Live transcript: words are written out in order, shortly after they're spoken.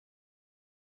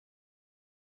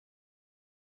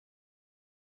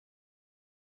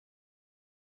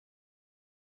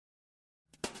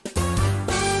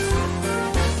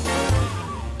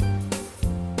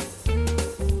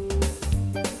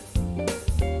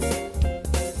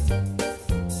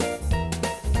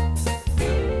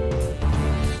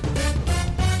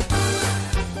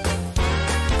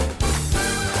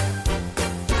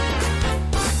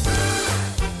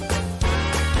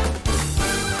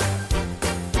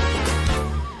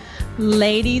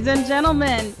Ladies and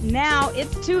gentlemen, now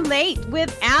it's too late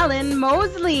with Alan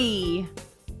Mosley.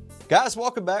 Guys,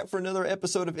 welcome back for another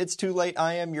episode of It's Too Late.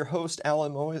 I am your host,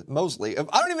 Alan Mosley. I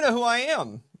don't even know who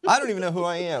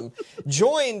I am.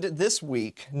 Joined this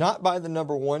week, not by the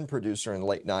number one producer in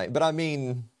late night, but I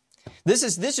mean, this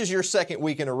is your second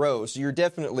week in a row, so you're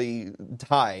definitely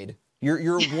tied. You're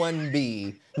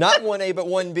 1B. Not 1A, but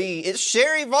 1B. It's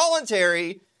Sherry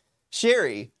Voluntary.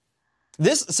 Sherry.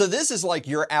 This is like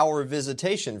your hour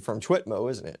visitation from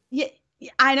Twitmo, isn't it? Yeah,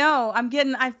 I know.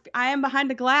 I am behind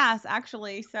the glass,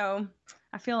 actually, so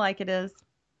I feel like it is.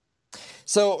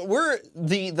 So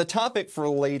the topic for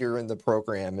later in the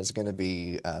program is going to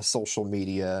be social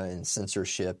media and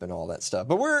censorship and all that stuff.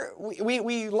 But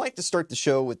we like to start the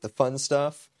show with the fun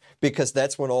stuff, because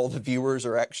that's when all the viewers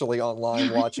are actually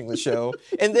online watching the show.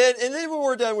 And then when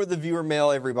we're done with the viewer mail,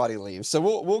 everybody leaves. So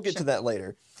we'll get to that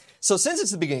later. So since it's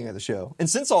the beginning of the show, and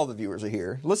since all the viewers are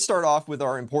here, let's start off with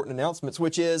our important announcements,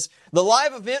 which is the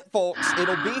live event, folks.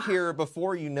 It'll be here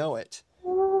before you know it.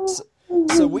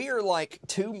 So we are like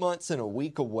 2 months and a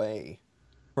week away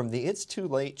from the It's Too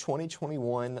Late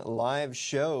 2021 live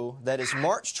show. That is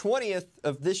March 20th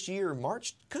of this year.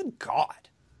 Good God.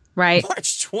 Right.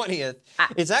 March 20th.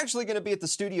 It's actually going to be at the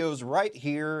studios right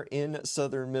here in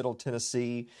southern Middle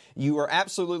Tennessee. You are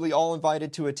absolutely all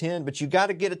invited to attend, but you got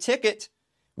to get a ticket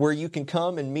where you can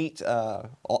come and meet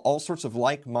all sorts of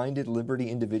like-minded Liberty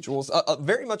individuals.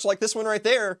 Very much like this one right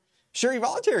there. Sherry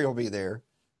Voluntary will be there.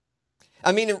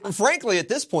 I mean, frankly, at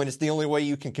this point, it's the only way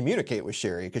you can communicate with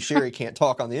Sherry, because Sherry can't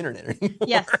talk on the internet anymore.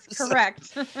 Yes,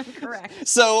 correct. Correct.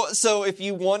 So if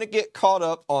you want to get caught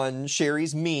up on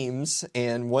Sherry's memes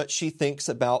and what she thinks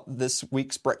about this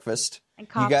week's breakfast, you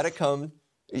got to come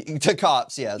to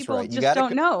Cops. Yeah, that's People right. You just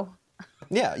don't know.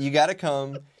 Yeah, you got to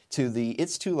come to the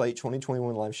It's Too Late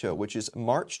 2021 live show, which is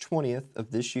March 20th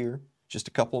of this year, just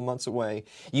a couple of months away.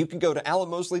 You can go to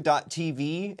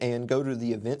alanmosley.tv and go to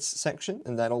the events section,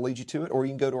 and that'll lead you to it. Or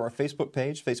you can go to our Facebook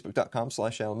page,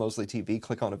 facebook.com/alanmosleytv,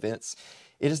 click on events.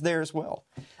 It is there as well.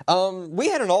 We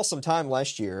had an awesome time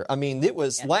last year. I mean, it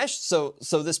was so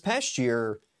this past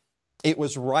year, it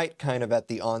was right kind of at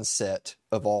the onset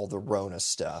of all the Rona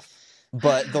stuff.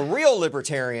 But the real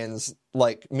libertarians,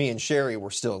 like me and Sherry,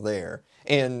 were still there.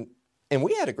 And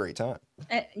we had a great time.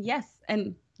 Yes.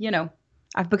 And,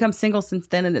 I've become single since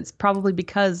then, and it's probably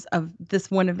because of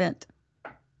this one event.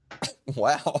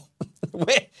 Wow.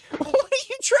 Wait, what are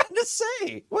you trying to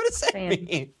say? What does that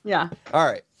mean? Yeah. All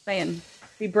right. Saying,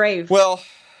 be brave. Well,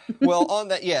 on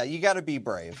that, yeah, you got to be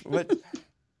brave. But,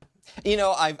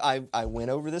 I went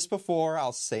over this before.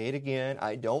 I'll say it again.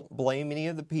 I don't blame any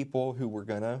of the people who were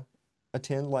going to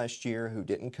attend last year who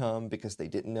didn't come because they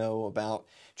didn't know about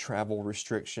travel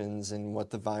restrictions and what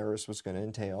the virus was going to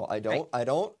entail. I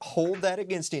don't hold that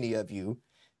against any of you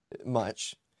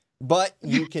much, but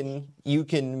you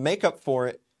can make up for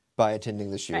it by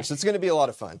attending this year. Right. So it's going to be a lot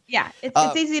of fun. Yeah,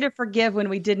 it's easy to forgive when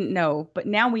we didn't know, but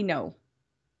now we know.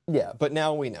 Yeah, but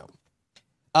now we know.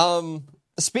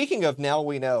 Speaking of now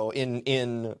we know,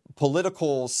 in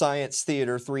Political Science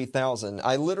Theater 3000,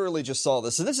 I literally just saw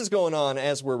this. So this is going on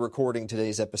as we're recording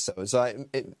today's episode. So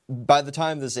by the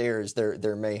time this airs,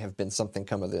 there may have been something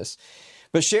come of this.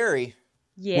 But Sherry,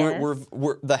 yes.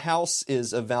 The House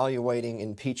is evaluating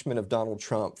impeachment of Donald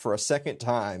Trump for a second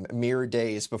time, mere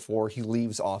days before he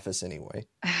leaves office anyway.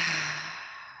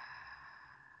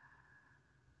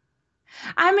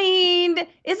 I mean,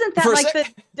 isn't that the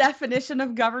definition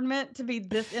of government, to be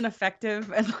this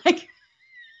ineffective and like?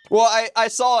 Well, I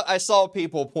saw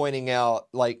people pointing out,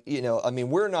 like,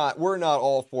 we're not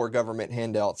all for government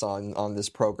handouts on this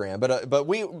program, but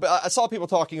I saw people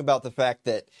talking about the fact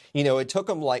that it took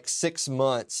them like 6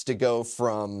 months to go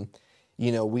from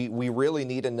we really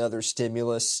need another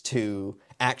stimulus to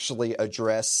actually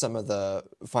address some of the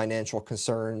financial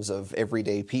concerns of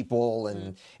everyday people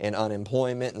and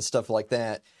unemployment and stuff like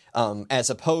that,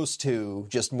 as opposed to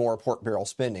just more pork barrel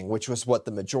spending, which was what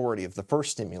the majority of the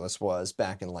first stimulus was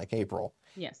back in like April.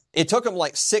 Yes. It took them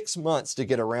like 6 months to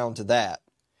get around to that.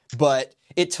 But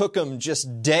it took them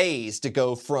just days to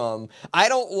go from, I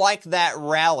don't like that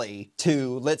rally,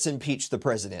 to let's impeach the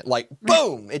president. Like,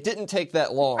 boom! It didn't take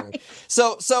that long. Right.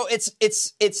 So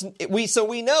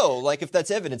we know, like, if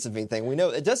that's evidence of anything, we know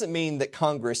it doesn't mean that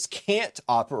Congress can't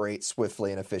operate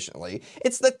swiftly and efficiently.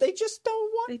 It's that they just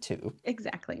don't want to.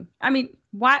 Exactly. I mean,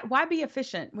 why be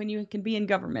efficient when you can be in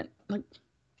government? Like,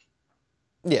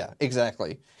 yeah,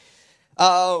 exactly.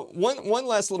 One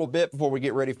last little bit before we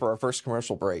get ready for our first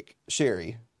commercial break.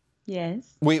 Sherry. Yes.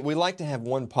 We like to have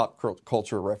one pop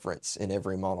culture reference in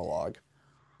every monologue.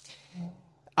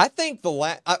 I think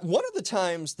one of the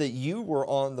times that you were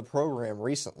on the program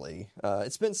recently,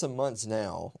 it's been some months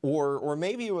now, or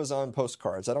maybe it was on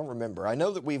Postcards. I don't remember. I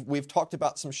know that we've talked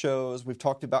about some shows. We've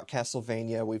talked about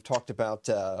Castlevania. We've talked about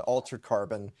Altered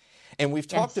Carbon, and we've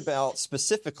talked about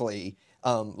specifically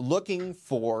looking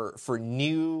for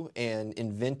new and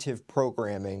inventive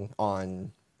programming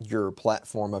on your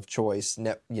platform of choice,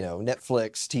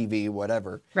 Netflix, TV,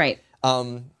 whatever. Right.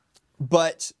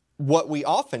 But what we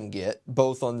often get,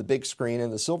 both on the big screen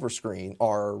and the silver screen,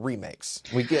 are remakes.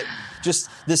 We get just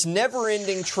this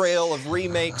never-ending trail of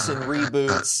remakes and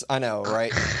reboots. I know,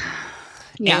 right?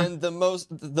 Yeah. And the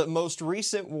most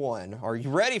recent one, are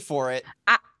you ready for it?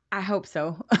 I hope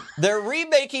so. They're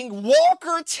remaking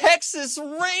Walker, Texas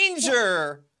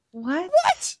Ranger.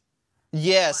 What?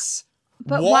 Yes.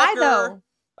 But Walker, why though?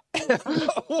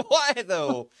 Why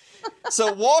though?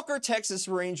 So Walker Texas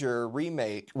Ranger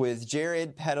remake with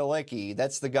Jared Padalecki.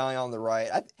 That's the guy on the right.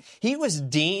 He was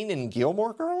Dean in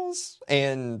Gilmore Girls,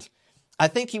 and I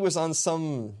think he was on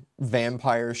some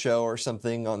vampire show or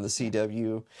something on the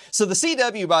CW. So the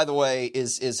CW, by the way,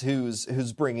 is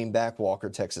who's bringing back Walker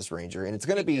Texas Ranger, and it's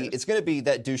gonna be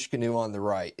that douche canoe on the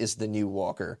right is the new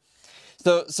Walker.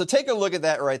 So take a look at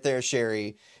that right there,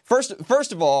 Sherry. First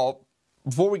of all.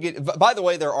 Before we get, by the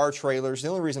way, there are trailers. The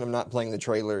only reason I'm not playing the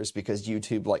trailer is because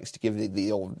YouTube likes to give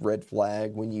the old red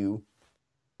flag when you.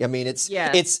 I mean,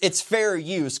 it's fair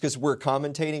use because we're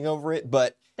commentating over it,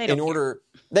 but they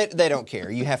don't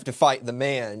care. You have to fight the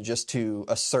man just to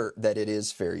assert that it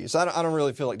is fair use. I don't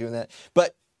really feel like doing that.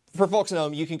 But for folks at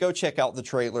home, you can go check out the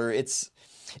trailer. It's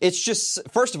just,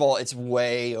 first of all, it's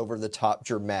way over the top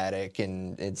dramatic,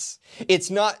 and it's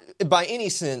not by any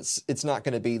sense. It's not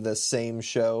going to be the same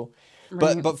show.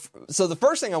 But so the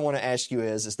first thing I want to ask you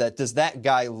is that does that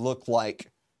guy look like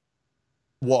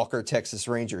Walker Texas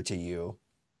Ranger to you?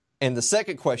 And the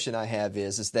second question I have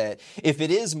is that if it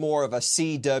is more of a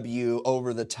CW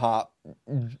over the top,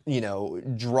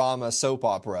 drama soap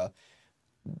opera,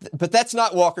 but that's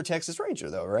not Walker Texas Ranger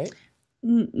though, right?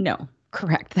 No,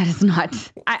 correct. That is not.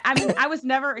 I mean, I was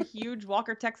never a huge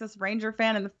Walker Texas Ranger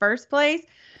fan in the first place,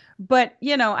 but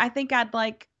I think I'd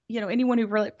like. Anyone who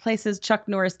replaces Chuck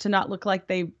Norris to not look like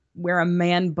they wear a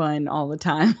man bun all the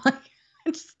time. Like,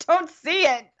 I just don't see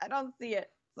it. I don't see it.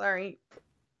 Sorry.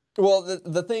 Well,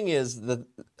 the thing is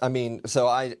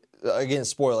again,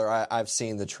 spoiler, I've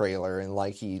seen the trailer, and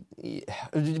like he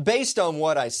based on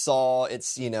what I saw,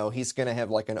 it's, he's going to have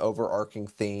like an overarching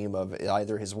theme of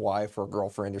either his wife or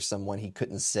girlfriend or someone he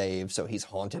couldn't save. So he's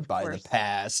haunted by the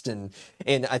past. And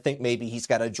I think maybe he's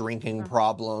got a drinking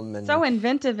problem. And so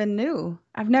inventive and new.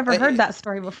 I've never heard that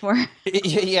story before.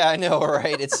 Yeah, I know.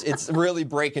 Right. It's really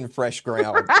breaking fresh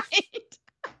ground. Right.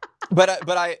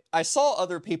 But I saw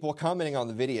other people commenting on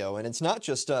the video, and it's not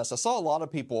just us. I saw a lot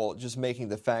of people just making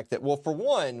the fact that, well, for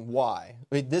one, why?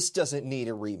 I mean, this doesn't need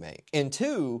a remake. And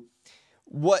two,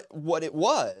 what it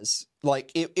was,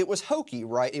 like, it was hokey,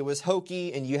 right? It was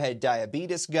hokey, and you had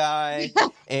Diabetes Guy,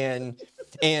 and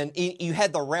you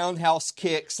had the roundhouse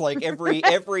kicks, like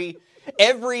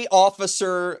every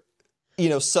officer...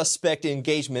 suspect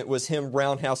engagement was him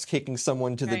roundhouse kicking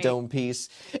someone to the dome piece.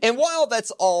 And while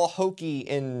that's all hokey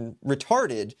and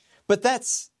retarded, but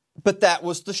that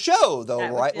was the show though,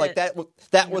 right? Like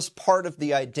that was part of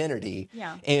the identity.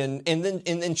 Yeah. And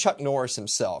then Chuck Norris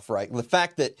himself, right? The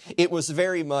fact that it was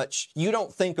very much, you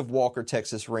don't think of Walker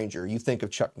Texas Ranger, you think of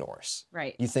Chuck Norris.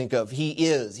 Right. You think of he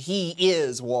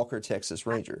is Walker Texas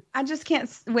Ranger. I just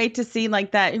can't wait to see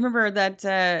like that. You remember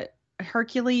that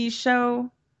Hercules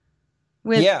show?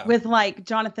 With like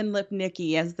Jonathan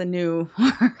Lipnicki as the new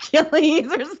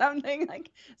Hercules or something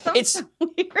like. It's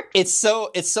weird. It's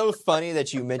so funny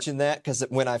that you mentioned that, because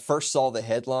when I first saw the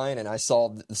headline and I saw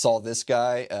this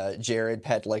guy Jared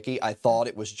Padalecki, I thought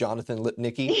it was Jonathan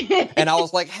Lipnicki, and I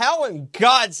was like, how in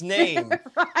God's name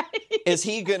is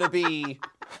he going to be?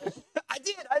 I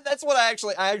did. That's what I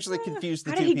actually confused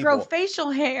the two people. How did he grow facial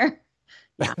hair?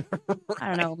 Yeah, I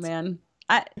don't know, man.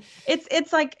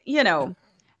 It's like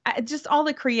just all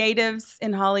the creatives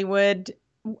in Hollywood.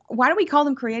 Why do we call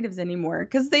them creatives anymore?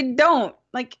 Because they don't.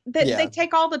 Like, they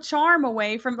take all the charm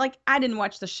away from, like, I didn't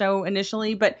watch the show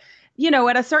initially, but,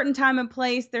 at a certain time and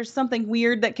place, there's something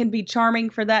weird that can be charming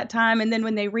for that time. And then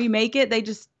when they remake it, they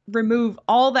just remove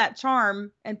all that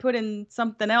charm and put in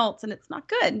something else, and it's not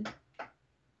good.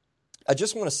 I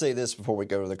just want to say this before we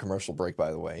go to the commercial break,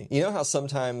 by the way. You know how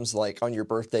sometimes, like, on your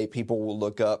birthday, people will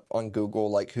look up on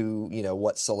Google, like, who,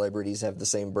 what celebrities have the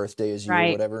same birthday as you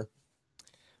or whatever?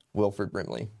 Wilford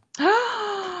Brimley.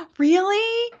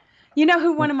 Really? You know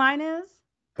who one of mine is?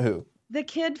 Who? The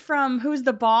kid from Who's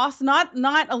the Boss? Not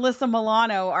Alyssa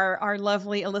Milano, our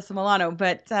lovely Alyssa Milano,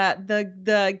 but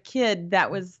the kid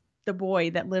that was the boy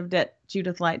that lived at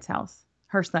Judith Light's house,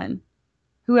 her son,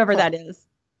 whoever Huh. that is.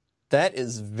 That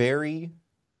is very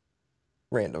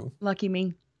random. Lucky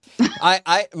me.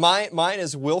 Mine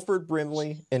is Wilford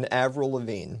Brimley and Avril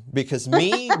Lavigne, because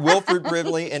me, Wilford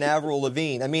Brimley and Avril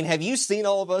Lavigne. I mean, have you seen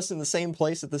all of us in the same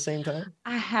place at the same time?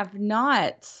 I have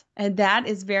not, and that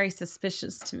is very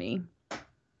suspicious to me.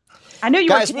 I know you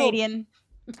Guys, were Canadian.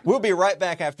 We'll be right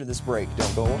back after this break.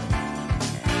 Don't go away.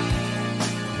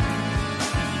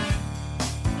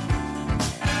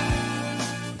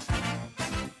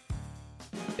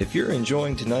 If you're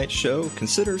enjoying tonight's show,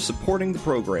 consider supporting the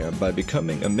program by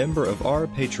becoming a member of our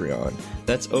Patreon.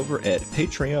 That's over at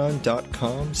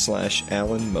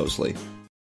patreon.com/Alan Mosley.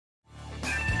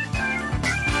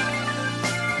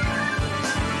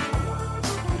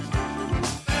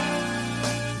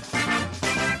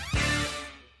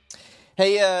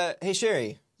 Hey,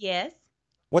 Sherry. Yes.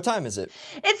 What time is it?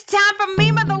 It's time for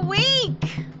Meme of the Week.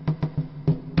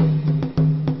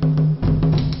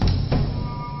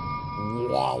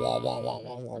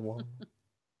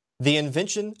 The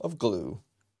invention of glue.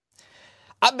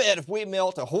 I bet if we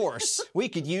melt a horse, we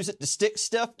could use it to stick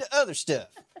stuff to other stuff.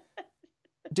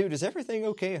 Dude, is everything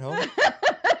okay at home?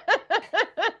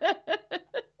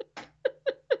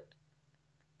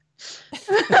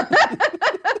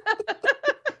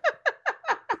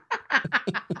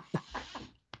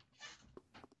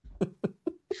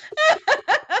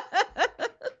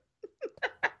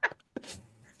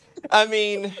 I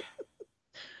mean,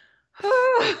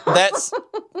 that's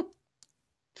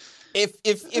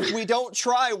if we don't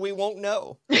try, we won't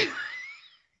know.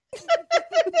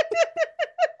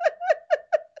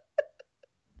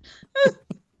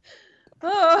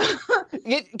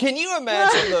 Can you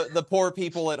imagine the poor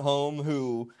people at home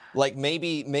who, like,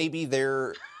 maybe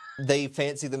they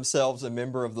fancy themselves a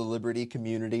member of the Liberty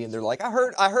community, and they're like, I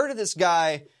heard of this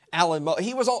guy Alan.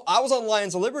 I was on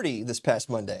Lions of Liberty this past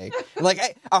Monday.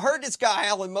 Like, I heard this guy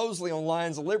Alan Mosley on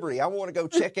Lions of Liberty. I want to go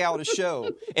check out his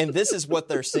show. And this is what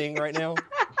they're seeing right now.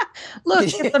 Look,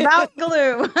 it's about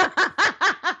glue.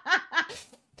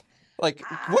 Like,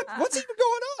 what's even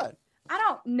going on? I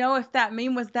don't know if that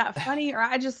meme was that funny, or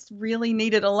I just really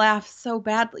needed a laugh so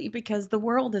badly because the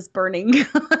world is burning. It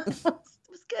was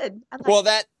good. Well,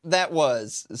 that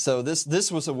was. So this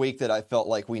was a week that I felt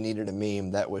like we needed a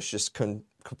meme that was just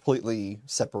completely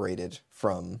separated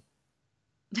from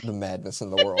the madness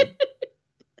in the world.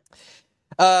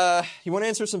 You want to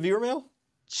answer some viewer mail?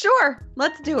 Sure,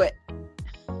 let's do it.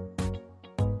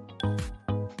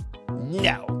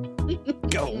 No.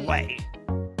 Go away.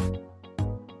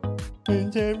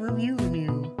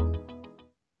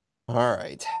 All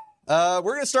right. We're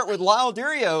going to start with Lyle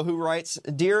Durio, who writes,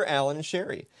 Dear Alan and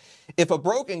Sherry, if a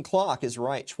broken clock is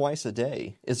right twice a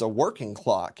day, is a working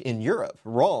clock in Europe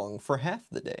wrong for half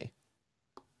the day?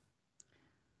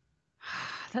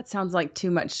 That sounds like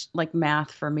too much like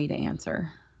math for me to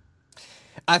answer.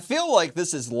 I feel like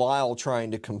this is Lyle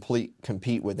trying to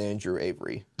compete with Andrew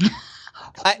Avery.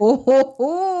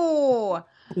 What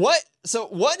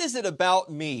is it about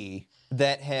me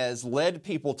that has led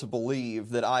people to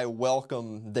believe that I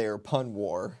welcome their pun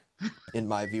war in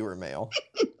my viewer mail?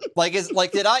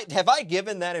 Have I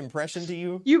given that impression to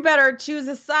you? You better choose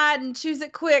a side and choose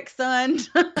it quick, son.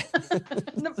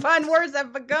 The pun wars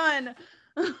have begun.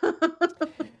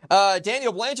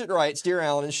 Daniel Blanchett writes, Dear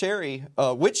Alan and Sherry,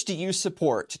 which do you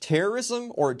support,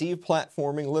 terrorism or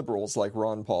deplatforming liberals like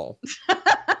Ron Paul?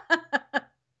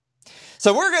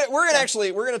 So we're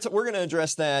gonna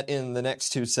address that in the next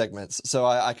two segments. So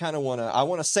I kind of want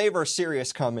to save our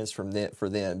serious comments for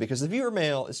then, because the viewer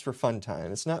mail is for fun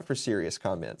time. It's not for serious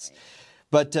comments.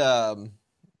 But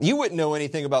you wouldn't know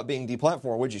anything about being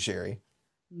deplatformed, would you, Sherry?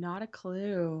 Not a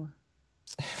clue.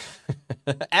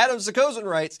 Adam Zakozin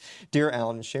writes, Dear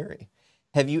Alan and Sherry,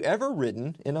 have you ever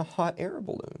ridden in a hot air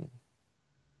balloon?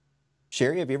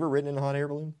 Sherry, have you ever ridden in a hot air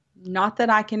balloon? Not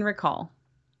that I can recall.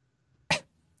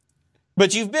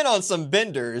 But you've been on some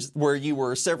benders where you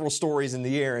were several stories in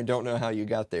the air and don't know how you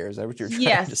got there. Is that what you're trying to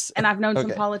say? Yes, and I've known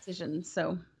some politicians,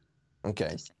 so.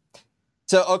 Okay.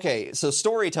 So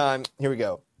story time. Here we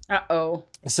go. Uh-oh.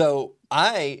 So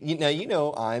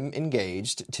I'm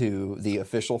engaged to the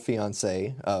official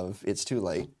fiance of It's Too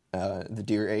Late, the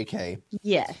Dear AK.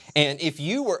 Yes. And if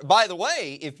you were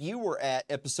at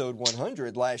episode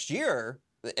 100 last year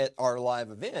at our live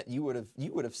event, you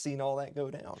would have seen all that go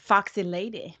down. Foxy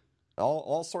lady.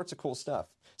 All sorts of cool stuff.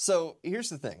 So here's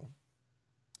the thing.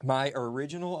 My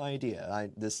original idea.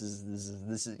 This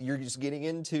is. You're just getting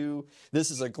into.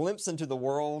 This is a glimpse into the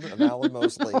world of Alan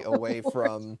Mosley away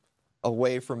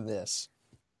from this.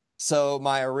 So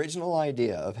my original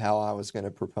idea of how I was going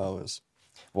to propose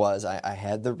was I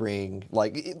had the ring,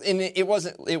 like, and it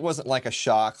wasn't like a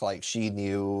shock, like she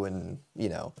knew, and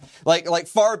like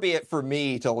far be it for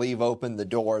me to leave open the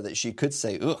door that she could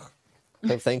say, ugh,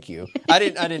 no thank you.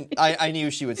 I knew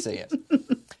she would say it.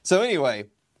 So anyway,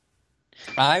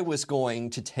 I was going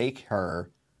to take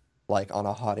her like on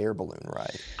a hot air balloon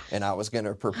ride, and I was going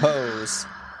to propose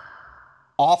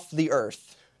off the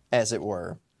earth, as it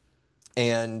were.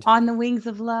 And on the wings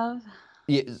of love.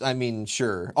 Yeah, I mean,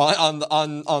 sure. On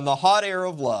the hot air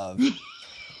of love.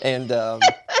 And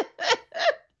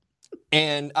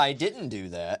and I didn't do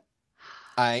that.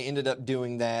 I ended up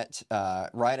doing that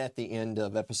right at the end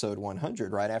of episode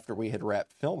 100, right after we had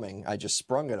wrapped filming. I just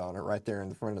sprung it on her right there in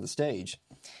the front of the stage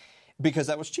because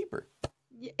that was cheaper.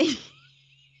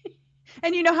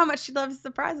 And you know how much she loves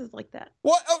surprises like that.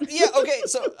 What? Oh, yeah. Okay.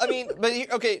 So, I mean, but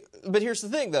here's the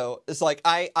thing, though. It's like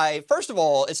I first of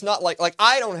all, it's not like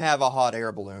I don't have a hot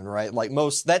air balloon, right? Like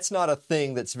that's not a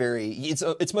thing that's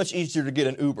it's much easier to get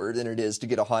an Uber than it is to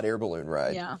get a hot air balloon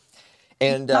ride. Yeah.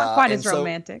 And not quite as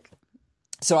romantic.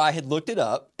 So I had looked it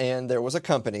up, and there was a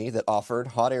company that offered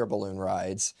hot air balloon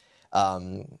rides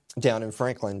down in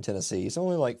Franklin, Tennessee. It's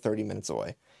only like 30 minutes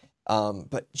away.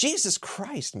 But Jesus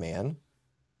Christ, man.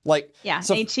 Like, yeah,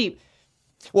 so, ain't cheap.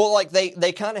 Well, like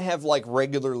they kind of have like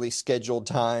regularly scheduled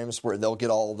times where they'll get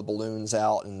all the balloons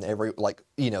out, and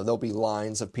there'll be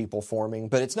lines of people forming,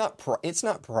 but it's not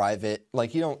private.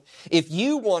 Like if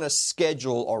you want to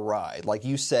schedule a ride, like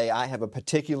you say, I have a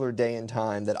particular day and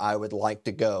time that I would like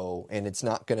to go, and it's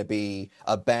not going to be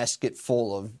a basket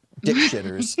full of dick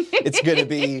shitters. It's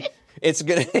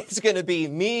going to be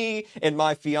me and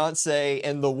my fiance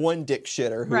and the one dick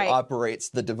shitter who operates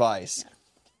the device. Yeah.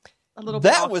 A little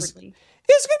bit awkwardly.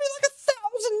 It's going to be like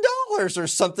 $1,000 or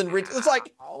something. It's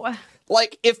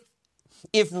like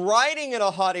if riding in a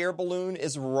hot air balloon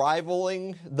is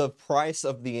rivaling the price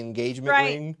of the engagement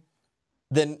ring,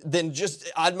 then just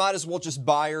I might as well just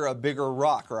buy her a bigger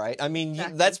rock, right? I mean,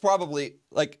 exactly. That's probably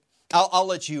like I'll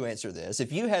let you answer this.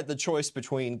 If you had the choice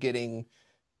between getting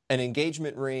an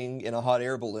engagement ring in a hot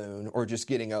air balloon or just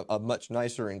getting a much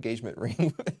nicer engagement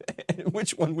ring,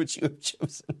 which one would you have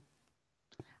chosen?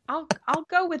 I'll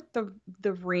go with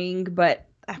the ring, but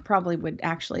I probably would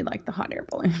actually like the hot air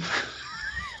balloon.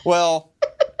 Well,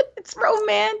 it's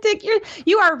romantic.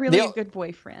 You are really a good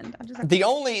boyfriend. The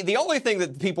only thing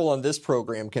that people on this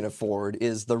program can afford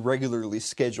is the regularly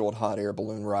scheduled hot air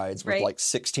balloon rides with like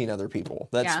 16 other people.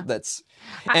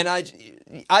 And I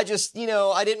just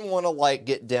I didn't want to like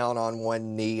get down on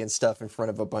one knee and stuff in front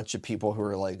of a bunch of people who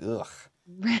are like, ugh,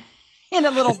 in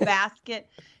a little basket.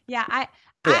 Yeah, I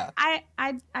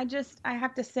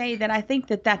have to say that I think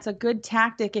that that's a good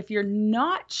tactic. If you're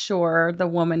not sure the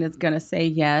woman is going to say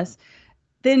yes,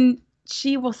 then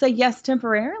she will say yes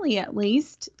temporarily, at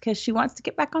least, because she wants to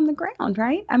get back on the ground,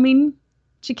 right? I mean,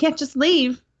 she can't just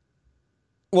leave.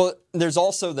 Well, there's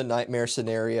also the nightmare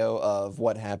scenario of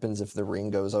what happens if the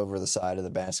ring goes over the side of the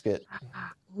basket.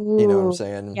 Ooh, you know what I'm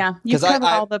saying? Yeah, you've covered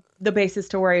all the bases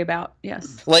to worry about.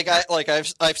 Yes.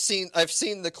 I've seen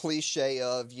the cliche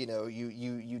of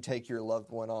you take your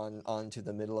loved one onto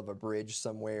the middle of a bridge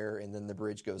somewhere, and then the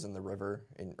bridge goes in the river,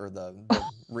 or the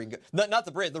ring. Not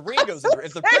the bridge. The ring goes in the river.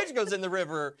 If the bridge goes in the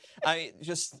river,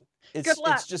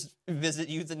 it's just visit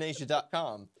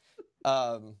euthanasia.com.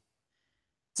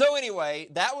 So anyway,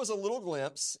 that was a little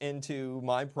glimpse into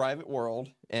my private world,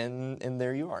 and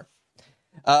there you are.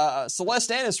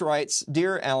 Celeste Annis writes,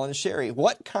 "Dear Alan and Sherry,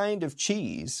 what kind of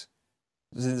cheese?"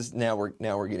 Now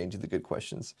we're getting to the good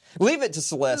questions. Leave it to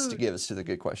Celeste to give us to the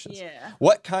good questions. Yeah.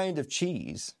 What kind of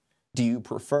cheese do you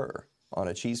prefer on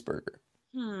a cheeseburger?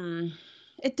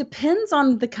 It depends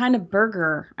on the kind of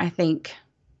burger, I think,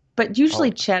 but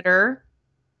usually cheddar.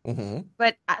 Mm-hmm.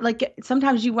 But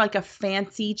sometimes you like a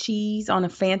fancy cheese on a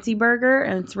fancy burger,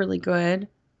 and it's really good.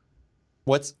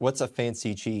 What's a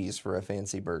fancy cheese for a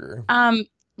fancy burger?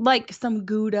 Like some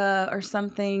Gouda or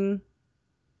something,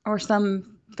 or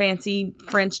some fancy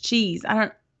French cheese.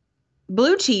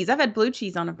 Blue cheese. I've had blue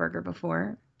cheese on a burger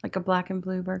before, like a black and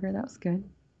blue burger. That was good.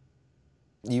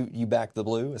 You back the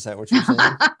blue? Is that what you're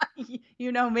saying?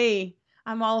 You know me.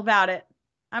 I'm all about it.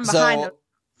 I'm behind them.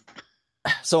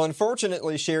 So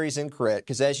unfortunately, Sherry's incorrect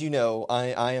because, as you know,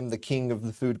 I am the king of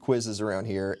the food quizzes around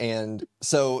here. And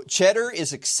so cheddar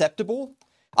is acceptable.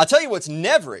 I'll tell you what's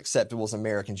never acceptable is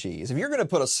American cheese. If you're going to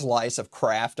put a slice of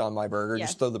Kraft on my burger,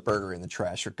 just throw the burger in the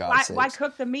trash, for God's sake. Why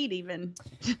cook the meat even?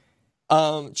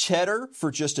 Cheddar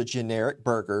for just a generic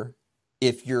burger.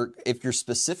 If you're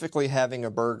specifically having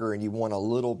a burger and you want a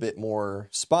little bit more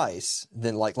spice,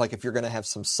 then like if you're going to have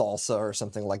some salsa or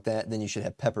something like that, then you should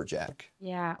have pepper jack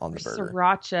Yeah, on or the burger.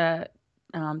 sriracha.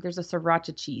 There's a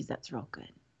sriracha cheese that's real good.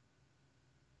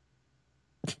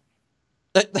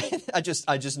 I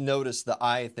just noticed the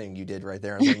eye thing you did right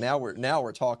there. I was like, now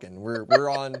we're talking. We're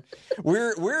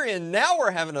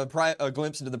having a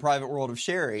glimpse into the private world of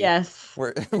Sherry. Yes,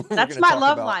 We're that's my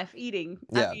love life, eating.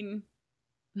 Yeah. I mean,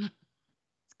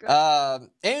 it's good.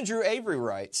 Andrew Avery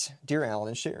writes, "Dear Alan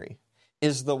and Sherry,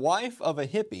 is the wife of a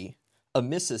hippie a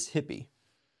Mrs. Hippie?"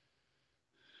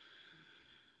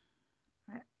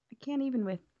 I can't even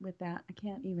with that. I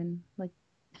can't even like.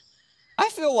 I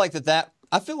feel like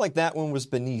that one was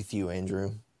beneath you,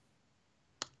 Andrew.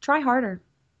 Try harder.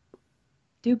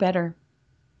 Do better.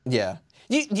 Yeah.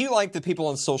 You like the people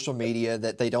on social media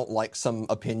that they don't like some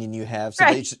opinion you have, so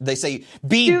Right. they say,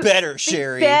 be better,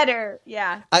 Sherry. Be better.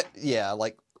 Yeah.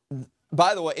 Like,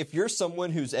 by the way, if you're someone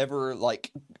who's ever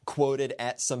like quoted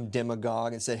at some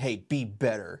demagogue and said, "Hey, be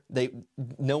better,"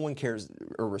 no one cares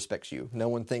or respects you. No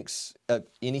one thinks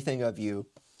anything of you.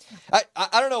 I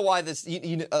don't know why this.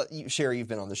 Sherry, you've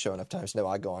been on the show enough times to know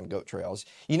I go on goat trails.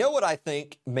 You know what I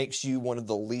think makes you one of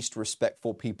the least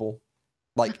respectful people?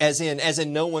 Like, as in,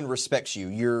 no one respects you.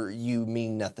 You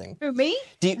mean nothing. Who, me?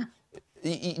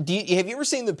 Have you ever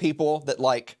seen the people that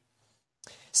like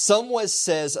someone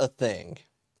says a thing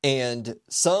and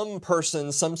some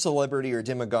person, some celebrity or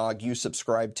demagogue you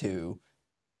subscribe to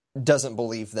doesn't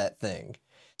believe that thing,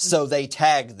 so they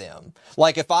tag them?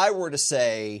 Like if I were to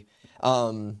say,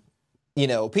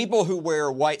 people who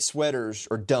wear white sweaters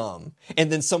are dumb, and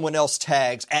then someone else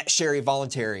tags at Sherry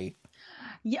Voluntary.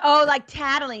 Oh, like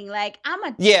tattling. Like I'm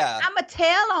a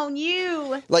tell on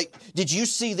you. Like, did you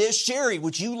see this, Sherry?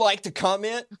 Would you like to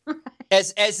comment?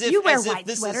 As if you wear as if white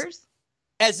this sweaters. Is,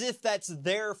 as if that's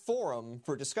their forum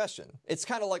for discussion. It's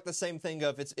kind of like the same thing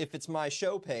of if it's my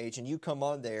show page and you come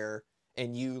on there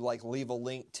and you like leave a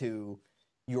link to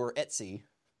your Etsy,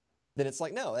 then it's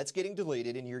like, no, that's getting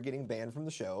deleted and you're getting banned from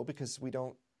the show because we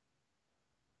don't.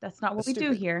 That's not what we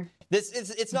do here.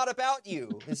 It's not about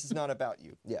you. This is not about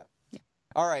you. Yeah.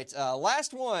 All right.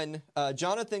 Last one.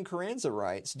 Jonathan Carranza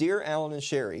writes, "Dear Alan and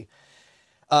Sherry,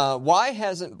 why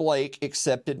hasn't Blake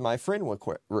accepted my friend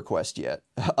request yet?"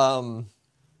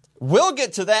 We'll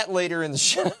get to that later in the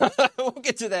show. We'll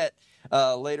get to that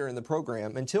later in the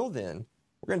program. Until then,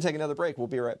 we're going to take another break. We'll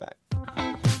be right back.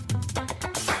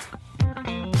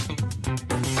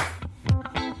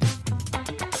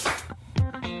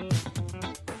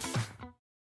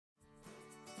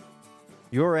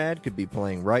 Your ad could be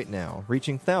playing right now,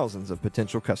 reaching thousands of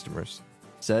potential customers.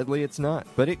 Sadly, it's not,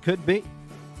 but it could be.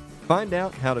 Find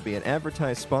out how to be an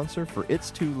advertised sponsor for It's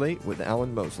Too Late with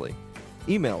Alan Mosley.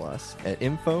 Email us at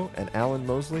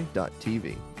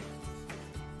info@alanmosley.tv.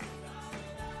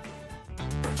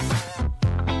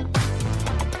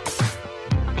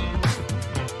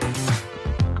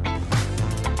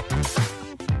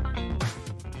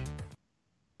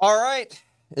 All right.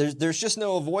 There's just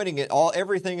no avoiding it.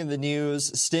 Everything in the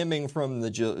news stemming from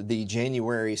the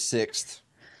January 6th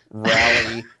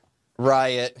rally,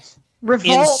 riot,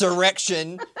 Revolt.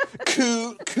 Insurrection,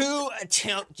 coup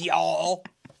attempt, y'all.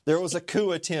 There was a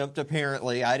coup attempt,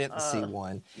 apparently. I didn't see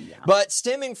one. Yeah. But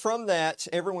stemming from that,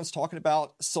 everyone's talking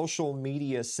about social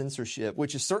media censorship,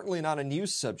 which is certainly not a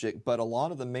news subject, but a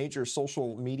lot of the major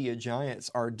social media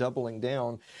giants are doubling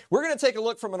down. We're going to take a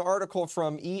look from an article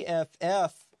from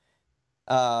EFF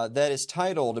that is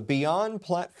titled "Beyond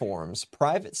Platforms,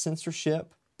 Private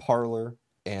Censorship, Parler,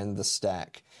 and the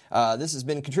Stack." This has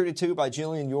been contributed to by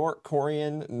Jillian York,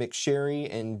 Corian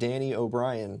McSherry, and Danny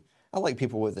O'Brien. I like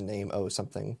people with the name O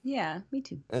something. Yeah, me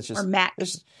too. It's just, or Mac.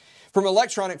 It's from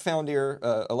Electronic Frontier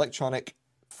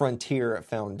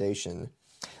Foundation.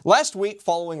 Last week,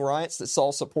 following riots that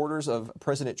saw supporters of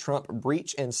President Trump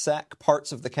breach and sack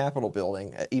parts of the Capitol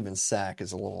building, even sack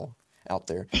is a little out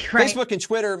there, right. Facebook and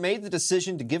Twitter made the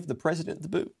decision to give the president the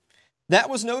boot. That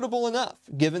was notable enough,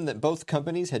 given that both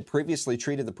companies had previously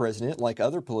treated the president, like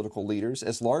other political leaders,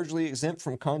 as largely exempt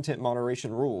from content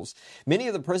moderation rules. Many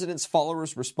of the president's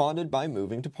followers responded by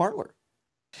moving to Parler.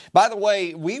 By the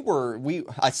way, we were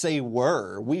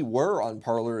on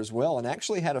Parler as well, and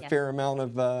actually had a fair amount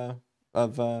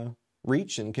of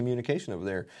reach and communication over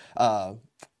there.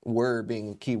 Word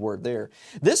being the key word there.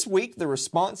 This week, the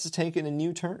response has taken a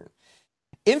new turn.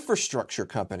 Infrastructure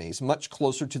companies much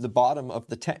closer to the bottom of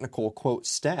the technical, quote,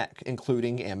 stack,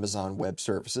 including Amazon Web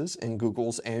Services and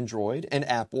Google's Android and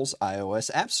Apple's iOS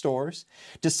app stores,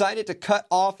 decided to cut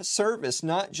off service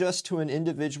not just to an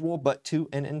individual, but to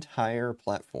an entire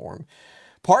platform.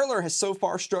 Parler has so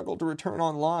far struggled to return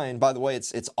online. By the way,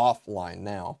 it's offline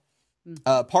now.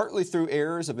 Partly through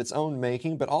errors of its own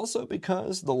making, but also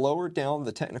because the lower down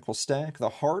the technical stack, the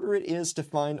harder it is to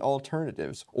find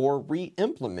alternatives or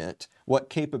re-implement what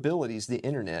capabilities the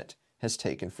internet has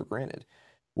taken for granted.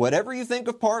 Whatever you think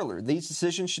of Parler, these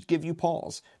decisions should give you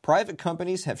pause. Private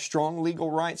companies have strong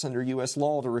legal rights under U.S.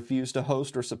 law to refuse to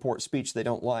host or support speech they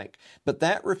don't like, but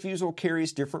that refusal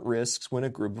carries different risks when a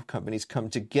group of companies come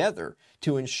together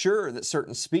to ensure that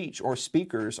certain speech or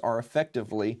speakers are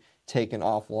effectively taken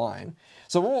offline.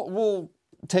 So we'll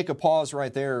take a pause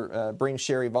right there, bring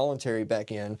Sherry Voluntary back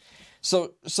in.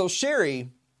 So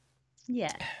Sherry,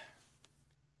 yeah,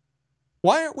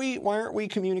 why aren't we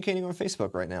communicating on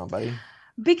Facebook right now, buddy?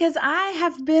 Because I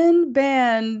have been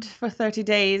banned for 30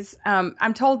 days.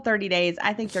 I'm told 30 days.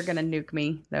 I think they're going to nuke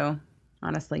me, though,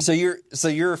 honestly. So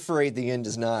you're afraid the end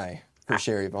is nigh for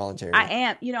Sherry Voluntary. I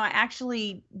am. I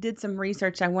actually did some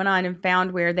research. I went on and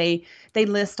found where they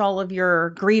list all of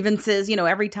your grievances,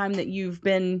 every time that you've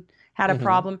had a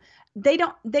problem. They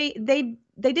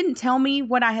didn't tell me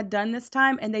what I had done this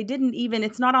time, and they didn't even,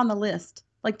 it's not on the list.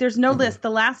 Like, there's no list. The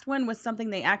last one was something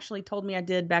they actually told me I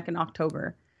did back in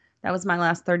October. That was my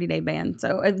last 30-day ban.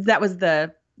 So that was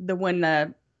the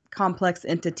one, complex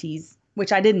entities,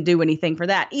 which I didn't do anything for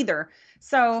that either.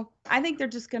 So I think they're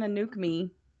just going to nuke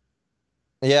me.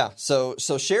 Yeah, so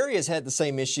Sherry has had the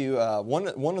same issue.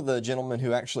 One of the gentlemen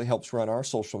who actually helps run our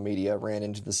social media ran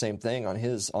into the same thing on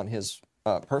his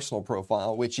personal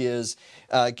profile, which is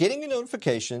getting a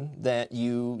notification that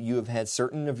you have had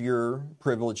certain of your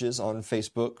privileges on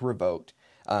Facebook revoked.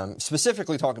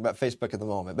 Specifically talking about Facebook at the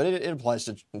moment, but it applies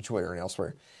to Twitter and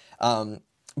elsewhere.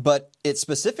 But it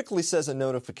specifically says a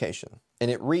notification,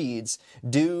 and it reads,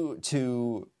 due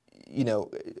to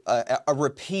a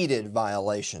repeated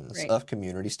violations of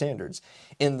community standards.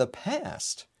 In the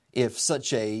past, if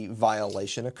such a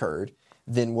violation occurred,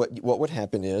 then what would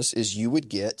happen is you would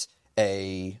get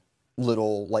a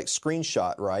little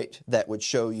screenshot, right, that would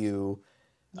show you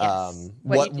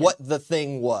what the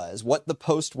thing was, what the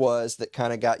post was that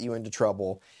kind of got you into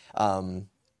trouble.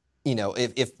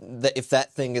 If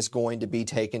that thing is going to be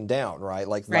taken down, right?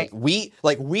 Like we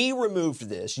removed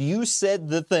this. You said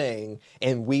the thing,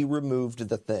 and we removed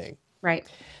the thing. Right.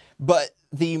 But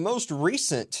the most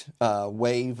recent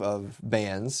wave of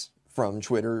bans from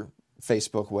Twitter,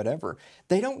 Facebook, whatever,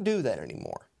 they don't do that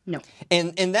anymore. No.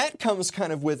 And that comes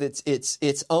kind of with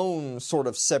its own sort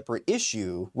of separate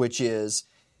issue, which is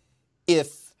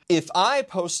if I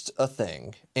post a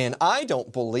thing and I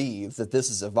don't believe that this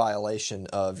is a violation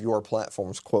of your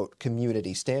platform's, quote,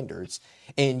 community standards,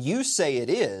 and you say it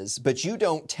is, but you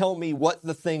don't tell me what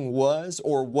the thing was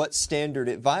or what standard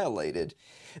it violated,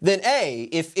 then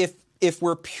if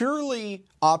we're purely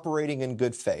operating in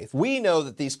good faith, we know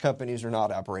that these companies are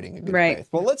not operating in good faith.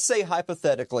 Well, let's say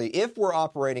hypothetically, if we're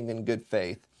operating in good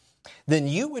faith, then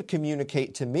you would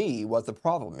communicate to me what the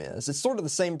problem is. It's sort of the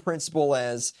same principle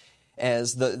as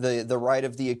the right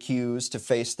of the accused to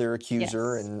face their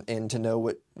accuser and to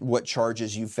know what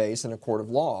charges you face in a court of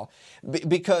law.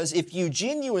 Because if you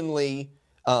genuinely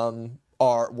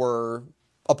were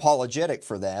apologetic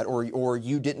for that, or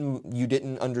you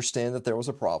didn't understand that there was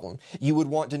a problem, you would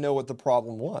want to know what the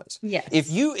problem was. Yes.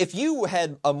 If you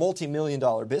had a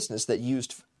multi-million-dollar business that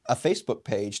used a Facebook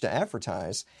page to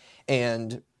advertise,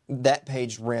 and that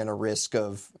page ran a risk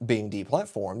of being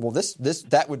deplatformed, well,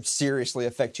 that would seriously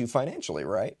affect you financially,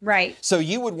 right? Right. So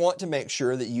you would want to make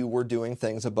sure that you were doing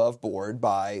things above board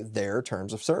by their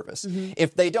terms of service. Mm-hmm.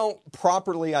 If they don't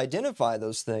properly identify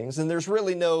those things, then there's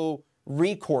really no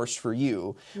recourse for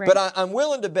you. Right. But I'm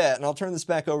willing to bet, and I'll turn this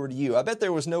back over to you, I bet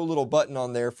there was no little button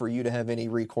on there for you to have any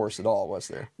recourse at all, was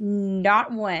there?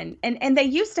 Not one. And they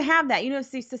used to have that. They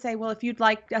used to say, well, if you'd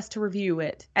like us to review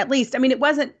it, at least. I mean, it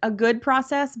wasn't a good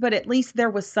process, but at least there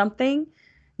was something.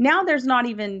 Now there's not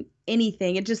even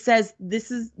anything. It just says,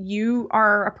 you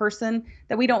are a person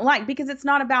that we don't like, because it's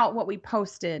not about what we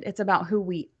posted. It's about who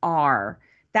we are.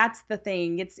 That's the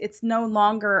thing. It's no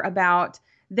longer about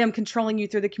them controlling you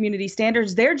through the community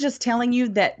standards. They're just telling you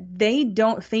that they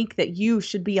don't think that you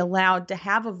should be allowed to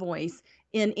have a voice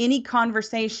in any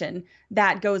conversation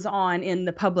that goes on in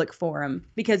the public forum,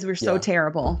 because we're so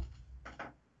terrible.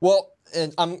 Well,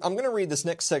 and I'm going to read this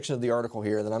next section of the article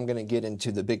here, then I'm going to get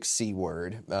into the big C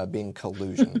word, being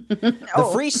collusion. The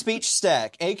free speech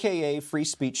stack, a.k.a. free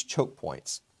speech choke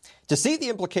points. To see the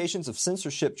implications of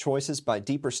censorship choices by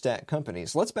deeper stack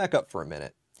companies, let's back up for a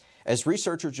minute. As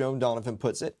researcher Joan Donovan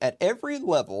puts it, at every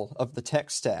level of the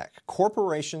tech stack,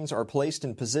 corporations are placed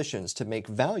in positions to make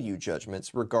value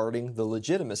judgments regarding the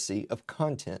legitimacy of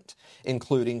content,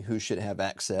 including who should have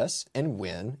access and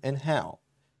when and how.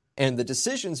 And the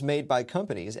decisions made by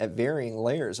companies at varying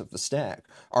layers of the stack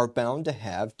are bound to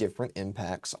have different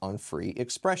impacts on free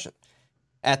expression.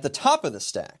 At the top of the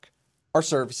stack are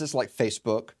services like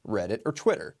Facebook, Reddit, or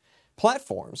Twitter,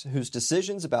 platforms whose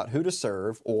decisions about who to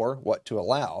serve or what to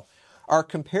allow are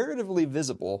comparatively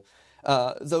visible,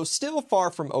 though still far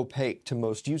from opaque to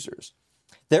most users.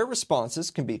 Their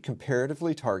responses can be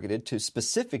comparatively targeted to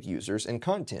specific users and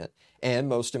content, and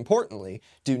most importantly,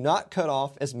 do not cut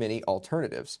off as many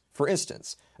alternatives. For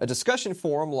instance, a discussion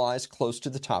forum lies close to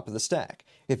the top of the stack.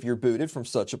 If you're booted from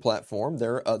such a platform,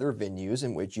 there are other venues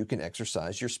in which you can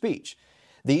exercise your speech.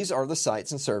 These are the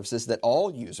sites and services that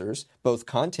all users, both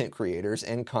content creators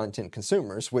and content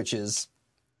consumers, which is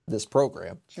this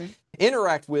program,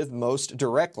 interact with most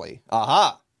directly.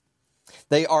 Aha!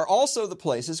 They are also the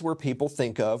places where people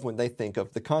think of when they think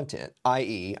of the content,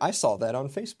 i.e., I saw that on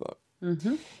Facebook.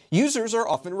 Mm-hmm. Users are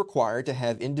often required to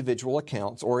have individual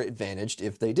accounts or advantaged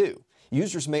if they do.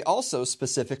 Users may also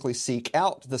specifically seek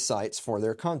out the sites for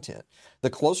their content. The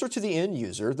closer to the end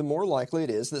user, the more likely it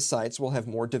is that sites will have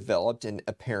more developed and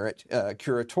apparent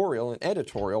curatorial and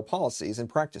editorial policies and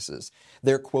practices,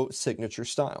 their, quote, signature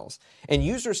styles. And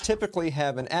users typically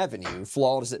have an avenue,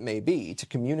 flawed as it may be, to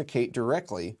communicate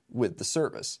directly with the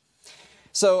service.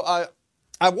 So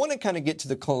I want to kind of get to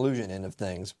the collusion end of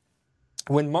things.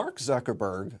 When Mark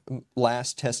Zuckerberg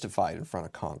last testified in front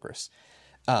of Congress,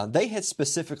 they had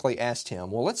specifically asked him,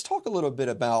 well, let's talk a little bit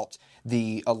about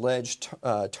the alleged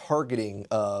targeting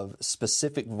of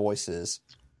specific voices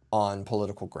on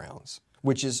political grounds,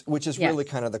 which is yes, really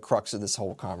kind of the crux of this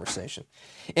whole conversation.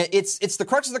 It's the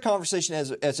crux of the conversation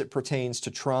as it pertains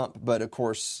to Trump, but of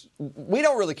course, we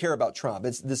don't really care about Trump.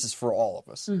 This is for all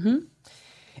of us. Mm-hmm.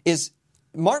 Is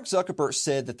Mark Zuckerberg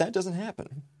said that doesn't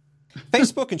happen.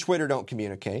 Facebook and Twitter don't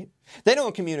communicate. They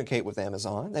don't communicate with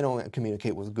Amazon. They don't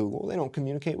communicate with Google. They don't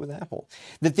communicate with Apple.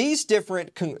 That these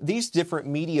different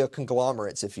media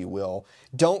conglomerates, if you will,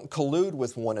 don't collude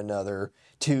with one another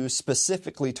to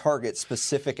specifically target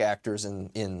specific actors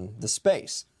in the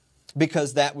space.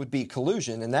 Because that would be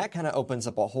collusion, and that kind of opens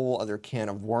up a whole other can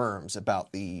of worms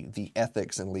about the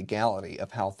ethics and legality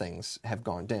of how things have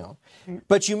gone down.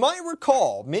 But you might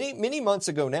recall, many months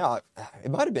ago now, it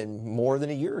might have been more than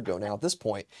a year ago now at this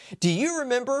point, do you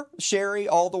remember, Sherry,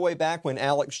 all the way back when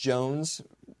Alex Jones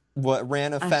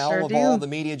ran afoul of all the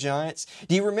media giants?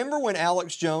 Do you remember when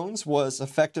Alex Jones was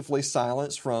effectively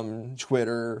silenced from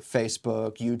Twitter,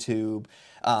 Facebook, YouTube?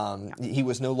 He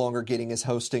was no longer getting his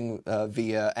hosting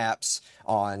via apps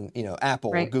on,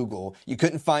 Apple or Google. You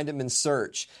couldn't find him in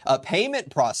search.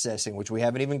 Payment processing, which we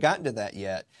haven't even gotten to that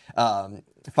yet.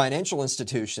 Financial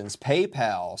institutions,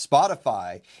 PayPal,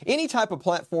 Spotify, any type of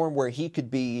platform where he could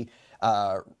be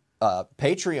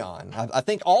Patreon. I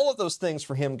think all of those things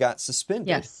for him got suspended.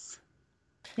 Yes.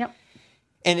 Yep.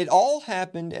 And it all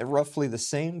happened at roughly the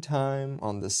same time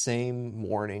on the same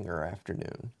morning or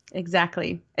afternoon.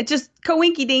 Exactly. It's just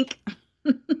coinky-dink.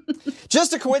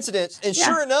 Just a coincidence. And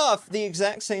sure enough, the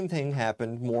exact same thing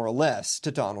happened more or less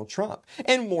to Donald Trump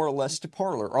and more or less to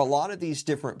Parler. A lot of these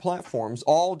different platforms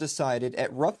all decided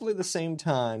at roughly the same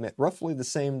time, at roughly the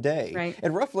same day,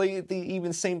 at roughly the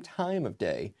even same time of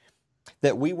day,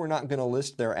 that we were not going to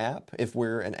list their app if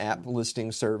we're an app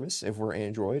listing service, if we're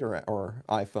Android or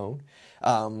iPhone.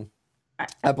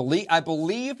 I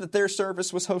believe that their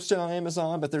service was hosted on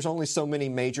Amazon, but there's only so many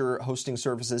major hosting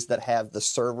services that have the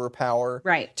server power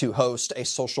to host a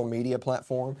social media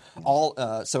platform.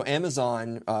 So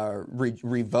Amazon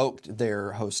revoked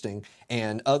their hosting,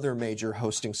 and other major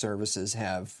hosting services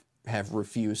have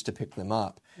refused to pick them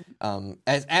up.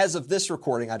 As of this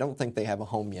recording, I don't think they have a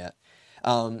home yet.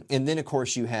 And then, of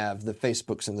course, you have the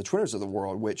Facebooks and the Twitters of the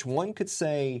world, which one could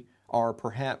say are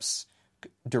perhaps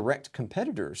direct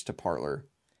competitors to Parler.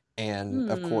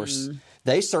 And, of course,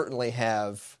 they certainly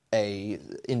have a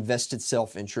invested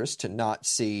self-interest to not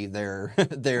see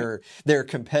their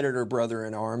competitor brother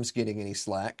in arms getting any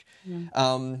slack.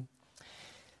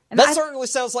 That certainly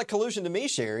sounds like collusion to me,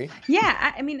 Sherry.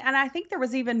 Yeah, and I think there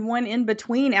was even one in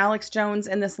between Alex Jones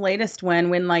and this latest one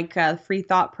when Free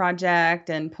Thought Project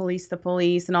and Police the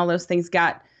Police and all those things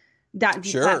got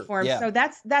deplatformed. Yeah. So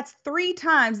that's 3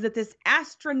 times that this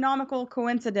astronomical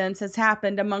coincidence has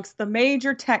happened amongst the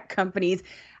major tech companies.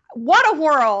 What a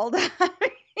world!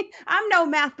 I'm no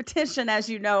mathematician, as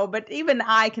you know, but even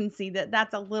I can see that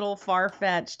that's a little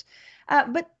far-fetched.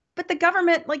 But but the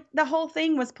government, like the whole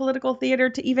thing was political theater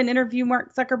to even interview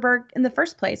Mark Zuckerberg in the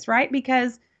first place, right?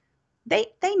 Because they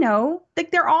know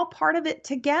like they're all part of it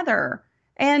together.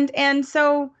 And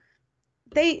so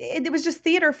it was just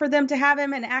theater for them to have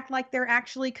him and act like they're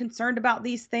actually concerned about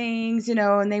these things,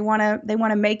 and they want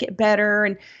to make it better,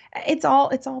 and it's all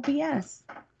BS.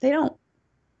 They don't.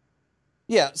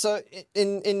 Yeah, so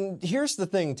and here's the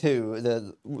thing too.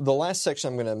 The last section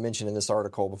I'm going to mention in this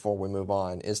article before we move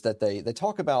on is that they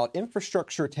talk about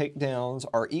infrastructure takedowns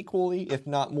are equally, if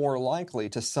not more likely,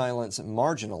 to silence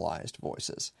marginalized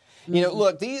voices. Mm-hmm.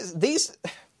 Look, these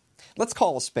let's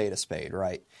call a spade,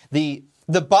 right? The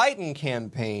Biden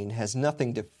campaign has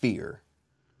nothing to fear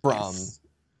from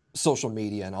social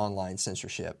media and online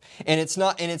censorship. And it's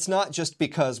not just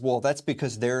because, well, that's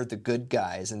because they're the good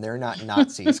guys and they're not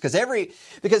Nazis.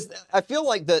 because I feel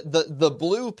like the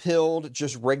blue-pilled,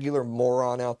 just regular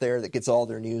moron out there that gets all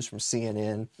their news from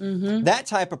CNN, that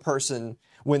type of person,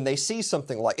 when they see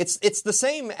something like, it's the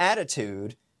same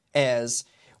attitude as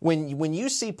when you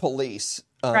see police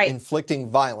inflicting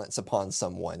violence upon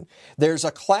someone, there's a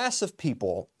class of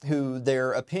people who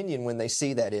their opinion when they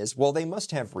see that is, well, they must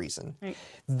have reason. Right.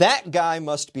 That guy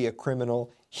must be a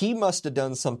criminal. He must have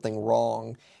done something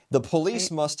wrong. The police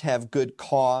must have good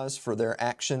cause for their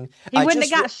action. He wouldn't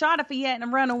have got shot if he hadn't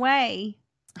run away.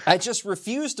 I just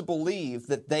refuse to believe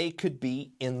that they could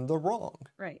be in the wrong.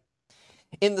 Right.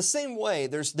 In the same way,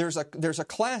 there's a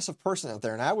class of person out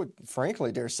there, and I would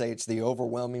frankly dare say it's the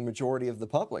overwhelming majority of the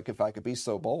public, if I could be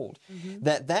so bold,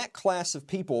 that class of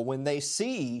people, when they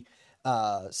see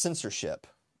censorship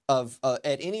of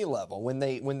at any level, when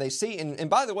they see, and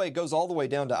by the way, it goes all the way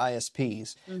down to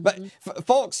ISPs. But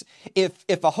folks,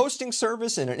 if a hosting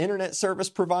service and an internet service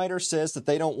provider says that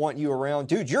they don't want you around,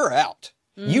 dude, you're out.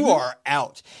 You are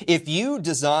out. If you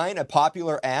design a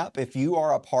popular app, if you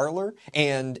are a Parler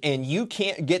and you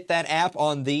can't get that app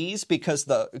on these because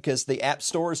the app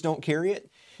stores don't carry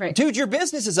it, dude, your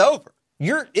business is over.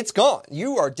 It's gone.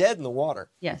 You are dead in the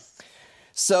water. Yes.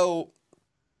 So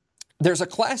there's a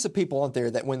class of people out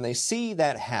there that when they see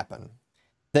that happen,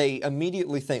 they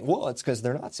immediately think, well, it's because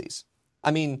they're Nazis. I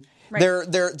mean,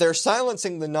 they're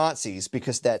silencing the Nazis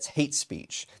because that's hate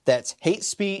speech. That's hate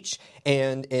speech,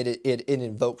 and it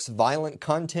invokes violent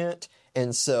content,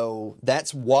 and so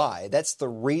that's the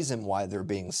reason why they're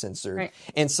being censored. Right.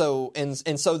 And so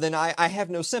then I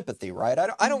have no sympathy, right?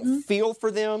 I don't feel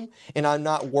for them, and I'm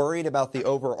not worried about the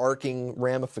overarching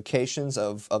ramifications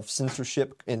of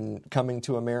censorship in coming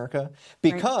to America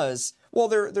because. Well,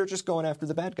 they're just going after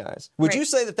the bad guys. Would you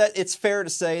say that it's fair to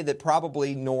say that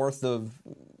probably north of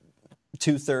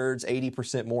 2/3,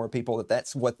 80% more people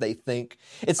that's what they think?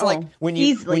 It's like when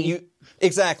you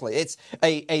exactly. It's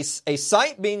a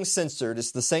site being censored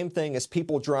is the same thing as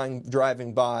people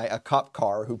driving by a cop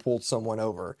car who pulled someone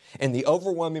over, and the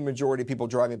overwhelming majority of people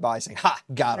driving by saying, "Ha,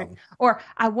 got him." Or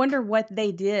I wonder what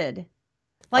they did.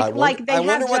 Like they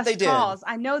have just cause.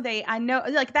 I know,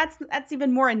 like that's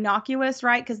even more innocuous,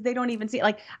 right? Because they don't even see it.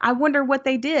 Like, I wonder what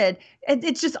they did.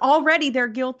 It's just already they're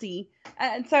guilty.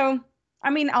 And so, I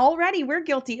mean, already we're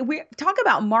guilty. We talk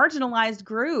about marginalized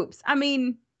groups. I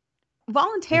mean,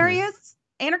 voluntarists,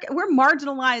 we're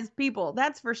marginalized people.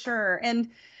 That's for sure.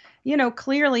 And,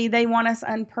 clearly they want us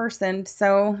unpersoned.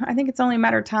 So I think it's only a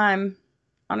matter of time,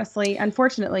 honestly,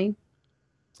 unfortunately.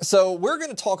 So we're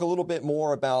going to talk a little bit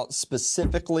more about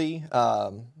specifically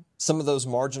some of those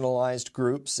marginalized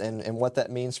groups and what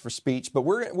that means for speech. But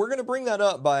we're going to bring that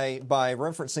up by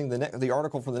referencing the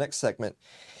article for the next segment.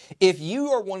 If you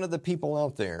are one of the people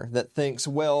out there that thinks,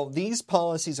 well, these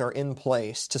policies are in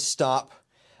place to stop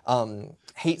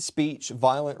hate speech,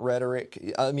 violent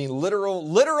rhetoric, I mean,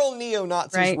 literal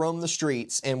neo-Nazis roam the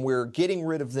streets, and we're getting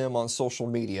rid of them on social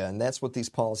media, and that's what these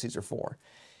policies are for.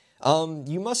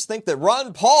 You must think that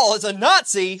Ron Paul is a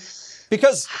Nazi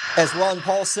because, as Ron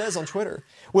Paul says on Twitter,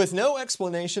 with no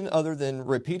explanation other than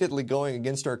repeatedly going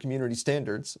against our community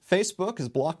standards, Facebook has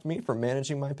blocked me from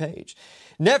managing my page.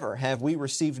 Never have we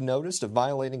received notice of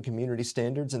violating community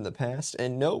standards in the past,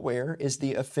 and nowhere is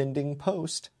the offending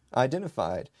post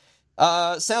identified.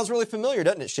 Sounds really familiar,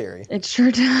 doesn't it, Sherry? It sure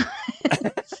does.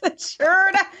 It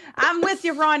sure does. I'm with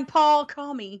you, Ron Paul.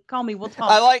 Call me. We'll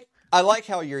talk. I like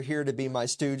how you're here to be my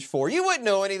stooge for. You wouldn't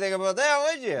know anything about that,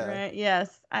 would you? Right.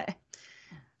 Yes.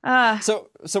 So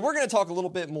we're going to talk a little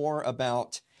bit more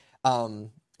about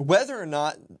whether or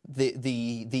not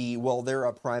the well, they're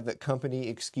a private company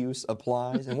excuse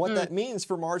applies and what that means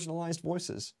for marginalized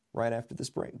voices right after this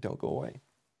break. Don't go away.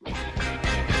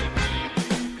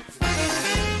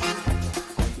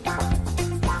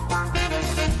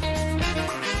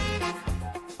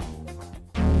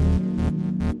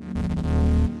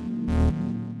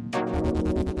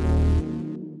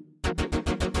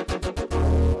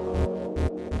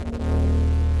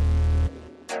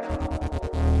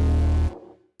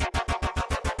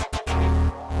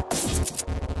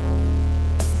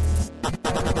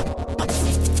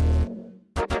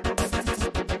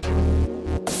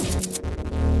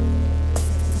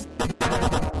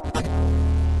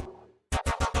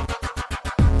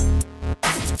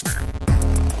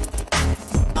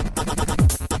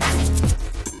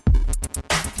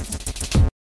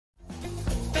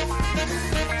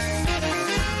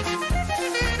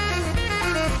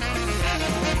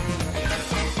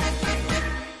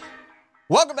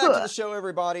 Welcome back to the show,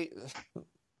 everybody.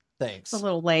 Thanks. It's a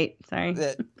little late. Sorry.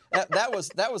 That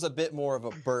was a bit more of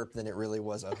a burp than it really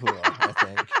was a hua, I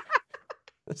think.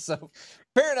 So,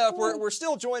 fair enough. We're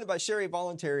still joined by Sherry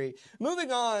Voluntary.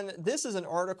 Moving on, this is an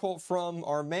article from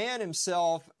our man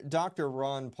himself, Dr.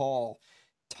 Ron Paul,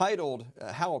 titled,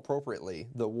 how appropriately,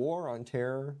 "The War on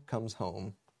Terror Comes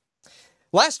Home."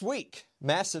 Last week,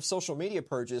 massive social media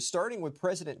purges, starting with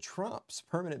President Trump's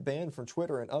permanent ban from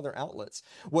Twitter and other outlets,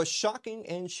 was shocking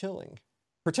and chilling.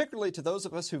 Particularly to those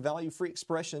of us who value free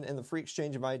expression and the free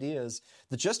exchange of ideas,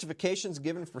 the justifications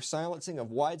given for silencing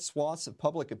of wide swaths of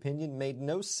public opinion made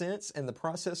no sense, and the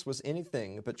process was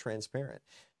anything but transparent.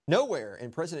 Nowhere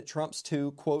in President Trump's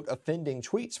two, quote, offending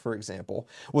tweets, for example,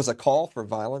 was a call for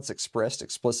violence expressed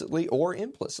explicitly or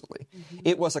implicitly.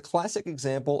 It was a classic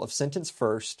example of sentence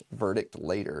first, verdict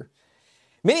later.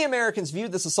 Many Americans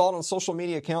viewed this assault on social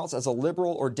media accounts as a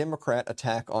liberal or Democrat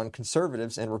attack on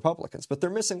conservatives and Republicans, but they're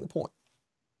missing the point.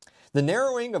 The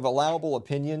narrowing of allowable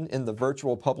opinion in the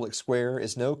virtual public square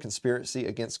is no conspiracy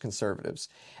against conservatives.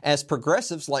 As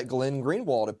progressives like Glenn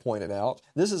Greenwald have pointed out,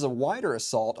 this is a wider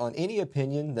assault on any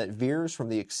opinion that veers from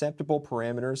the acceptable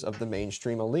parameters of the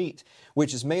mainstream elite,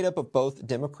 which is made up of both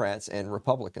Democrats and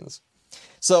Republicans.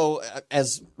 So,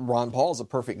 as Ron Paul is a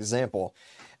perfect example,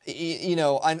 you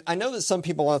know, I know that some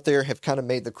people out there have kind of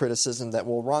made the criticism that,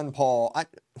 well, Ron Paul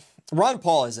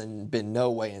has been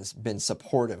no way been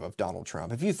supportive of Donald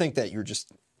Trump. If you think that, you're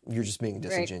just being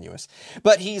disingenuous. Right.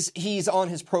 But he's on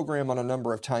his program on a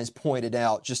number of times pointed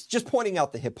out, just pointing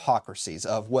out the hypocrisies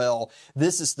of, well,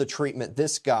 this is the treatment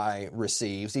this guy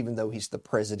receives, even though he's the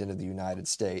president of the United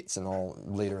States and all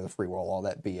leader of the free world, all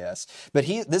that BS. But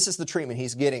this is the treatment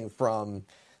he's getting from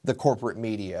the corporate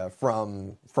media,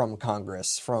 from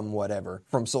Congress, from whatever,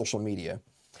 from social media.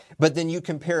 But then you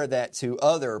compare that to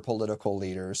other political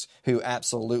leaders who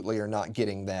absolutely are not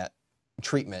getting that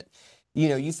treatment. You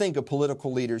know, you think of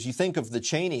political leaders, you think of the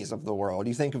Cheneys of the world,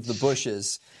 you think of the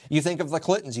Bushes, you think of the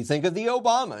Clintons, you think of the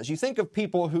Obamas, you think of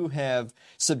people who have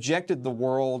subjected the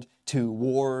world to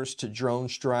wars, to drone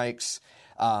strikes,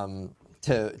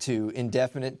 to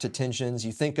indefinite detentions.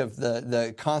 You think of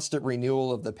the constant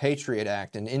renewal of the Patriot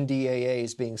Act and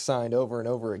NDAAs being signed over and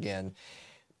over again.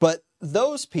 But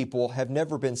those people have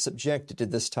never been subjected to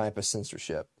this type of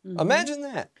censorship. Imagine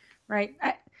that. Right.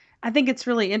 I think it's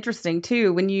really interesting,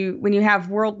 too, when you have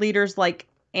world leaders like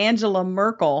Angela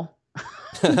Merkel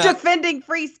defending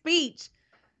free speech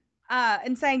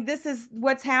and saying this is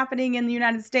what's happening in the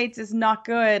United States is not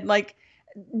good. Like,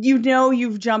 you know,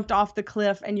 you've jumped off the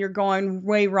cliff and you're going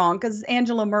way wrong, because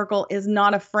Angela Merkel is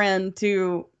not a friend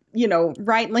to, you know,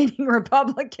 right-leaning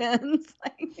Republicans.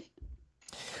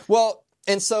 Well,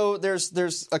 and so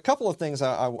there's a couple of things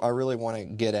I really want to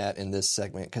get at in this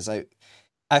segment, because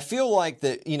I feel like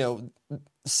that, you know,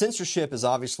 censorship is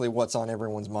obviously what's on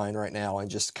everyone's mind right now, and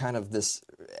just kind of this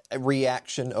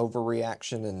overreaction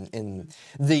and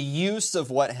the use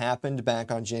of what happened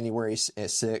back on January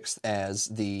 6th as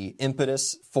the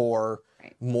impetus for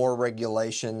more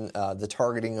regulation, the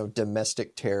targeting of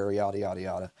domestic terror, yada, yada,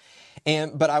 yada.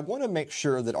 But I want to make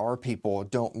sure that our people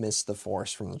don't miss the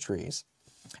forest from the trees.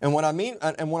 And what I mean,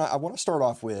 and what I want to start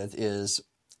off with is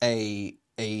a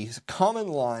common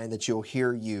line that you'll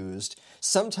hear used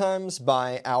sometimes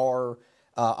by our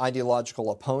ideological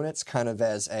opponents, kind of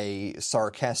as a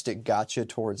sarcastic gotcha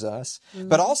towards us,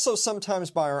 but also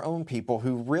sometimes by our own people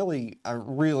who I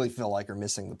really feel like are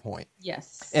missing the point.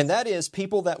 Yes. And that is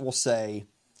people that will say,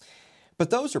 but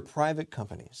those are private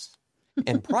companies,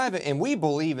 and we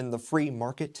believe in the free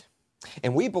market,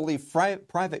 and we believe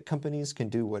private companies can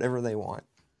do whatever they want.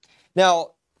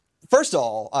 Now, first of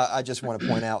all, I just want to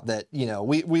point out that, you know,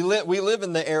 we live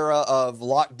in the era of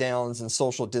lockdowns and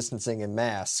social distancing and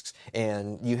masks,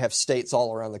 and you have states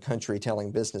all around the country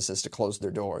telling businesses to close their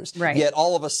doors. Right. Yet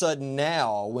all of a sudden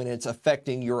now, when it's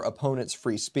affecting your opponent's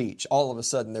free speech, all of a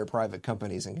sudden they're private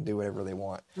companies and can do whatever they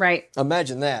want. Right.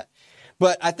 Imagine that.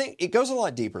 But I think it goes a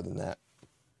lot deeper than that.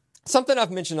 Something I've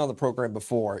mentioned on the program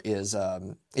before is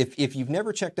if you've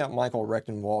never checked out Michael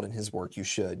Rectenwald and his work, you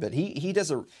should. But he has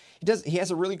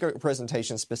a really great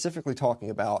presentation specifically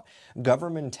talking about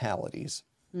governmentalities.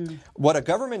 What a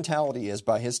governmentality is,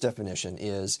 by his definition,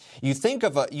 is you think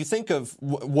of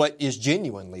what is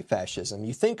genuinely fascism.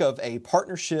 You think of a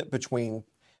partnership between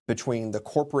the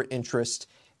corporate interest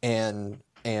and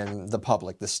the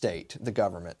public, the state, the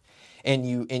government. And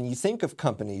you think of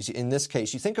companies, in this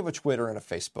case, you think of a Twitter and a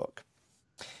Facebook.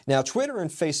 Now, Twitter and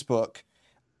Facebook,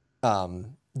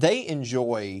 they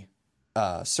enjoy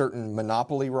certain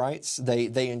monopoly rights.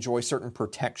 They enjoy certain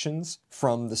protections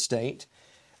from the state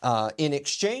in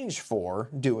exchange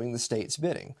for doing the state's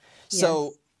bidding.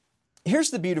 So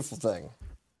here's the beautiful thing.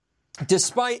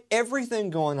 Despite everything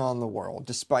going on in the world,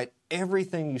 despite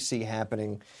everything you see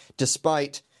happening,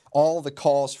 despite all the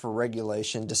calls for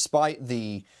regulation, despite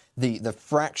the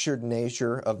fractured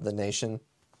nature of the nation,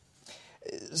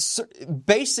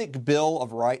 basic Bill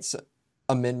of Rights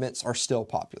amendments are still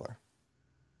popular.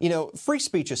 You know, free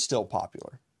speech is still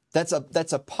popular. That's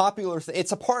a popular thing.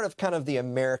 It's a part of kind of the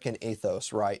American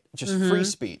ethos, right? Just free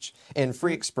speech and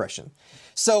free expression.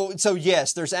 So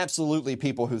yes, there's absolutely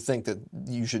people who think that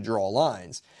you should draw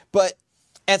lines, but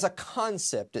as a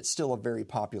concept, it's still a very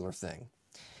popular thing.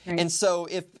 Right. And so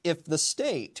if the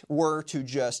state were to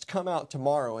just come out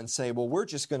tomorrow and say, well, we're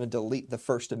just going to delete the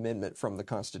First Amendment from the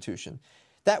Constitution,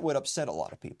 that would upset a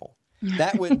lot of people.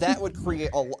 That would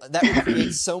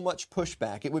create so much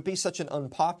pushback. It would be such an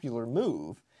unpopular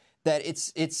move that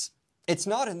it's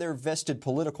not in their vested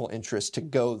political interest to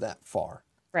go that far.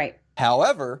 Right.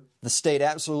 However, the state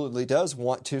absolutely does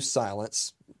want to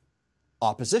silence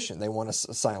opposition. They want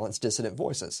to silence dissident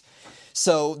voices.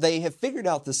 So they have figured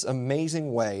out this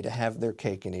amazing way to have their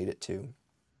cake and eat it too.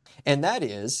 And that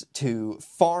is to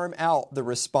farm out the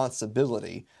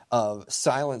responsibility of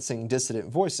silencing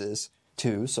dissident voices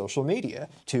to social media,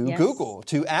 to yes. Google,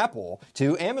 to Apple,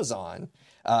 to Amazon,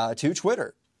 to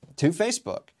Twitter, to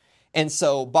Facebook. And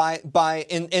so by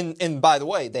the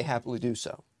way, they happily do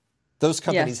so. Those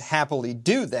companies yes. happily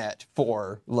do that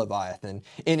for Leviathan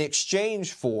in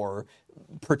exchange for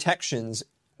protections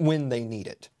when they need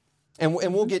it. And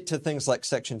we'll get to things like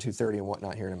Section 230 and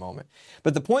whatnot here in a moment.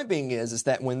 But the point being is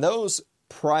that when those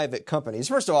private companies,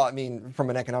 first of all, I mean, from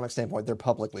an economic standpoint, they're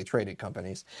publicly traded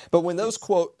companies. But when those,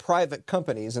 quote, private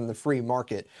companies in the free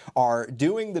market are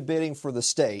doing the bidding for the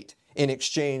state in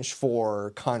exchange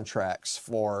for contracts,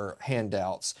 for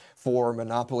handouts, for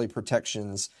monopoly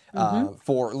protections,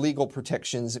 for legal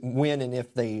protections when and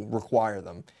if they require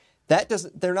them,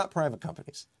 they're not private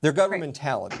companies. They're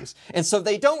governmentalities. Right. And so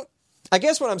they don't, I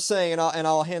guess what I'm saying, and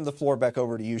I'll hand the floor back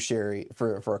over to you, Sherry,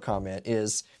 for a comment,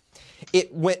 is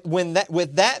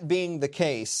with that being the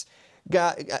case,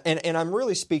 and I'm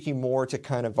really speaking more to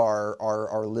kind of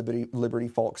our liberty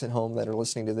folks at home that are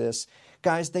listening to this,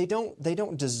 guys. They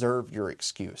don't deserve your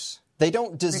excuse. They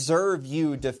don't deserve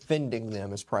you defending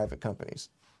them as private companies.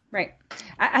 Right.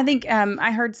 I think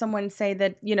I heard someone say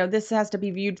that, you know, this has to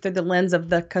be viewed through the lens of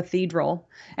the cathedral.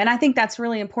 And I think that's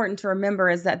really important to remember,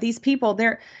 is that these people,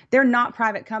 they're not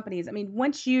private companies. I mean,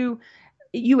 once you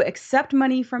accept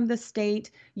money from the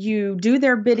state, you do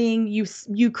their bidding,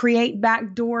 you create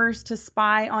back doors to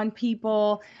spy on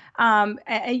people,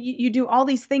 you do all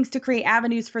these things to create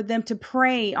avenues for them to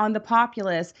prey on the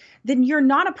populace, then you're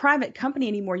not a private company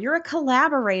anymore. You're a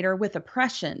collaborator with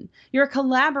oppression. You're a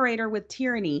collaborator with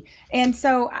tyranny. And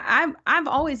so I've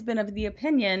always been of the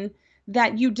opinion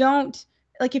that you don't,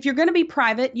 like, if you're going to be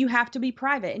private, you have to be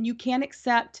private, and you can't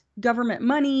accept government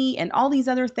money and all these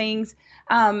other things,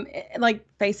 like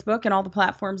Facebook and all the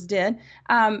platforms did,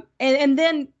 and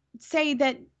then say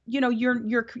that, you know,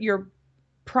 you're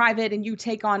private and you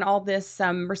take on all this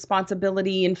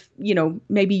responsibility, and, you know,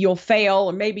 maybe you'll fail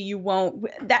or maybe you won't.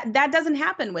 That doesn't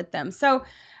happen with them. So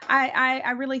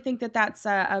I really think that that's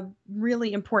a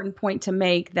really important point to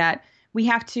make, that we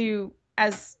have to,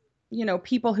 as, you know,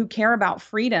 people who care about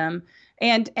freedom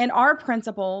and are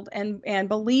principled and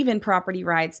believe in property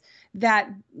rights, that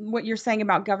what you're saying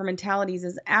about governmentalities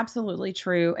is absolutely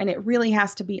true. And it really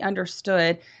has to be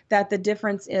understood that the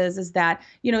difference is that,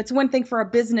 you know, it's one thing for a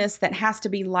business that has to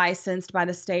be licensed by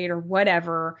the state or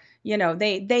whatever, you know,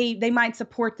 they might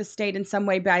support the state in some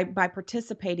way by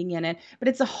participating in it, but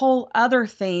it's a whole other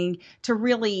thing to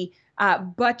really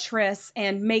buttress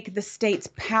and make the state's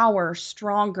power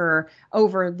stronger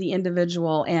over the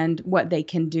individual and what they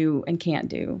can do and can't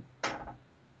do.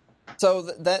 So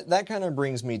that kind of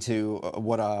brings me to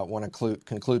what I want to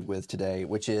conclude with today,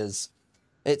 which is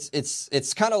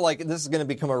it's kind of like this is going to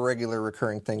become a regular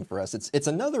recurring thing for us. It's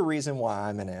another reason why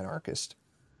I'm an anarchist.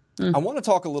 I want to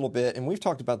talk a little bit, and we've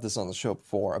talked about this on the show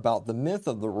before, about the myth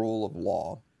of the rule of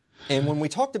law. And when we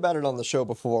talked about it on the show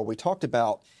before, we talked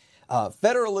about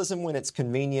federalism when it's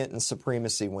convenient and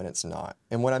supremacy when it's not.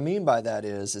 And what I mean by that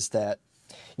is that,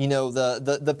 you know,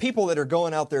 the people that are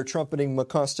going out there trumpeting the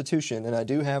Constitution, and I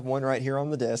do have one right here on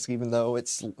the desk, even though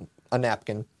it's a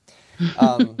napkin.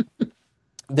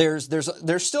 There's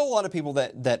still a lot of people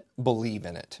that believe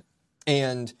in it.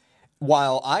 And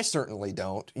while I certainly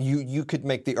don't, you could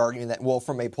make the argument that, well,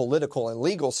 from a political and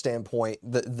legal standpoint,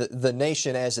 the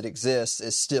nation as it exists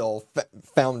is still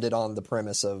founded on the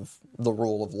premise of the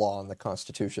rule of law and the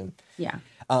Constitution. Yeah.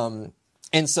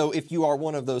 And so if you are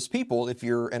one of those people, if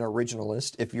you're an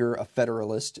originalist, if you're a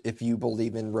federalist, if you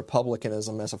believe in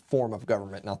republicanism as a form of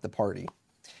government, not the party,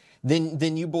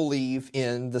 then you believe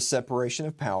in the separation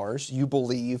of powers. You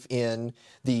believe in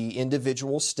the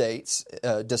individual states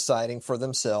deciding for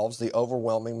themselves the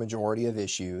overwhelming majority of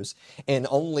issues, and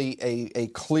only a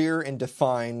clear and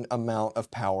defined amount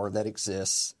of power that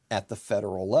exists at the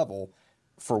federal level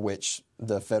for which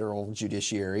the federal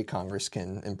judiciary, Congress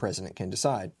and president can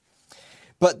decide.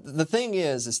 But the thing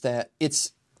is that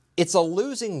it's a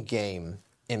losing game,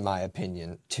 in my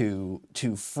opinion, to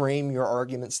frame your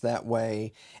arguments that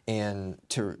way and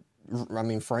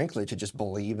frankly, to just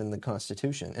believe in the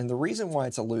Constitution. And the reason why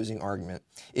it's a losing argument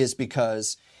is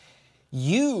because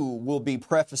you will be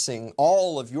prefacing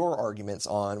all of your arguments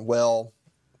on, well,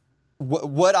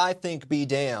 what I think be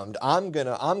damned, I'm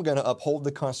gonna uphold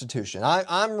the Constitution.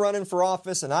 I'm running for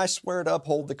office and I swear to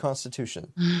uphold the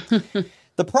Constitution.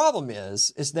 The problem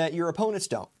is that your opponents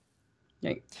don't.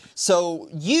 Right. So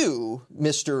you,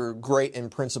 Mr. Great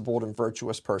and Principled and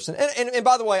Virtuous Person, and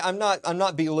by the way, I'm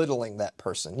not belittling that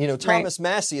person. You know, Thomas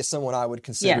Massie is someone I would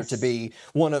consider to be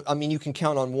one of, you can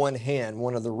count on one hand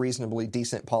one of the reasonably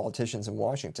decent politicians in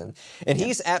Washington. And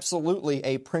he's absolutely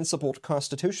a principled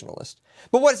constitutionalist.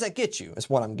 But what does that get you, is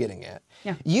what I'm getting at.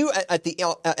 Yeah. You,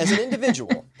 as an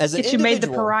individual, you made the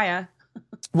pariah.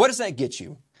 What does that get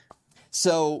you?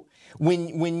 So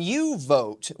when you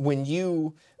vote, when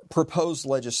you propose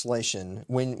legislation,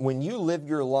 when you live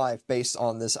your life based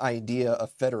on this idea of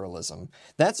federalism,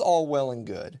 that's all well and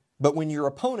good. But when your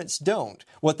opponents don't,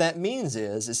 what that means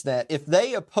is that if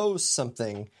they oppose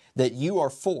something that you are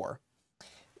for,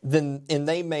 and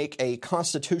they make a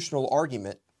constitutional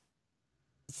argument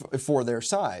for their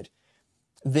side,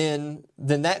 then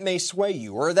that may sway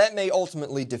you, or that may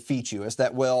ultimately defeat you. As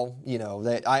that, well,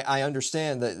 that I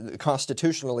understand that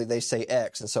constitutionally they say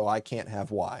X, and so I can't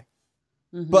have Y.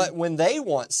 Mm-hmm. But when they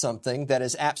want something that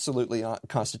is absolutely not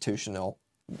constitutional,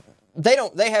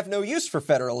 they have no use for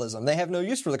federalism. They have no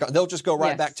use for they'll just go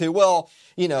right back to,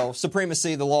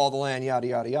 supremacy, the law of the land, yada,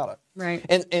 yada, yada. Right.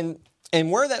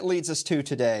 And where that leads us to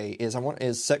today is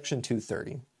Section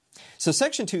 230. So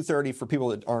Section 230, for people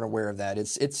that aren't aware of that,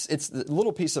 it's a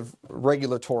little piece of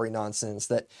regulatory nonsense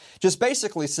that just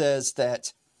basically says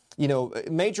that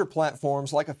major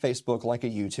platforms like a Facebook, like a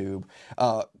YouTube,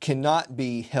 cannot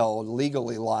be held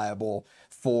legally liable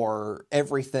for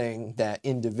everything that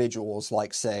individuals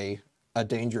like, say, a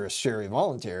dangerous Sherry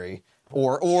Voluntary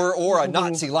or a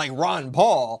Nazi like Ron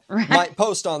Paul might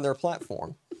post on their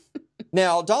platform.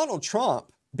 Now, Donald Trump,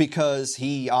 because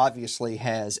he obviously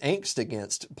has angst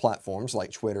against platforms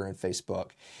like Twitter and Facebook,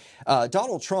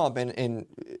 Donald Trump, and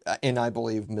I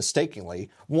believe mistakenly,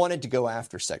 wanted to go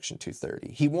after Section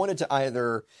 230. He wanted to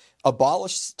either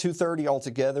abolish 230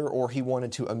 altogether, or he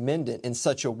wanted to amend it in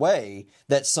such a way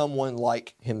that someone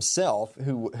like himself,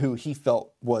 who he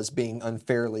felt was being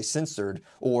unfairly censored,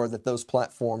 or that those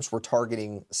platforms were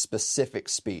targeting specific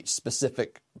speech,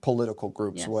 specific political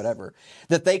groups, whatever,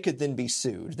 that they could then be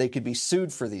sued. They could be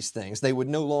sued for these things. They would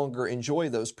no longer enjoy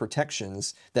those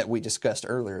protections that we discussed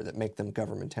earlier that make them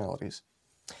governmentalities.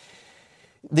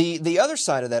 The other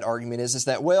side of that argument is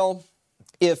that, well,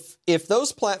 if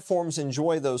those platforms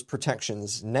enjoy those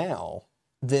protections now,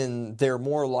 then they're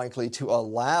more likely to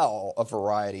allow a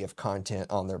variety of content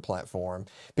on their platform,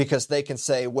 because they can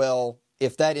say, well,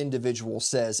 if that individual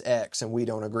says X and we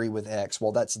don't agree with X,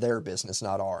 well, that's their business,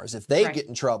 not ours. If they get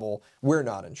in trouble, we're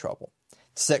not in trouble.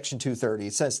 Section 230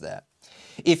 says that.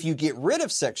 If you get rid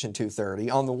of Section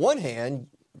 230, on the one hand,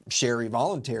 Sherry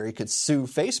Voluntary could sue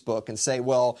Facebook and say,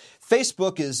 well,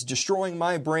 Facebook is destroying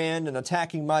my brand and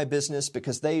attacking my business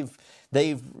because they've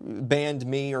banned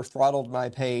me or throttled my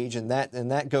page, and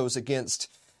that goes against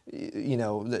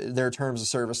their terms of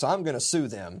service, so I'm going to sue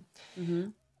them. Mm-hmm.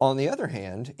 On the other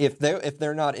hand, if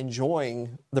they're not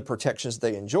enjoying the protections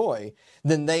they enjoy,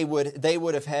 then they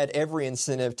would have had every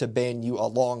incentive to ban you a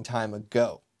long time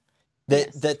ago.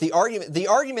 That the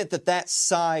argument that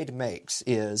side makes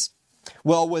is,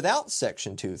 well, without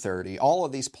Section 230, all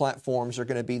of these platforms are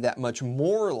going to be that much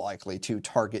more likely to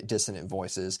target dissident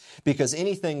voices, because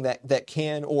anything that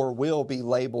can or will be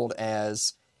labeled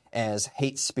as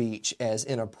hate speech, as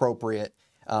inappropriate,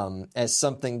 as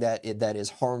something that is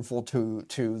harmful to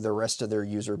the rest of their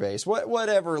user base,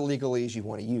 whatever legalese you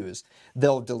want to use,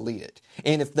 they'll delete it.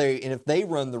 And if they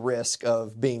run the risk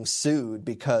of being sued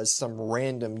because some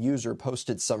random user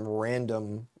posted some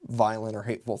random violent or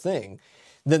hateful thing,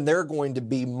 then they're going to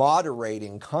be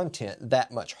moderating content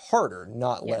that much harder,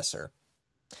 not lesser.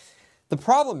 The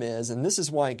problem is, and this is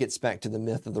why it gets back to the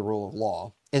myth of the rule of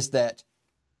law, is that,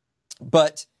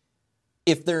 but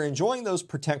if they're enjoying those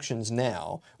protections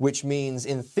now, which means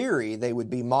in theory they would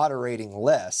be moderating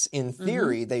less, in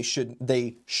theory they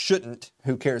shouldn't,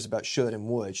 who cares about should and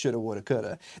would, shoulda, woulda,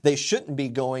 coulda, they shouldn't be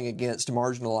going against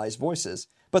marginalized voices,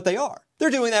 but they are. They're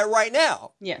doing that right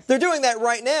now. Yes. They're doing that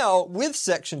right now with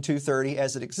Section 230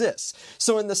 as it exists.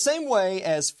 So in the same way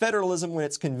as federalism when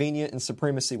it's convenient and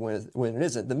supremacy when it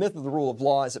isn't, the myth of the rule of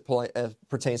law as it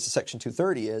pertains to Section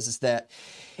 230 is that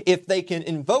if they can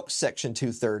invoke Section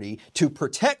 230 to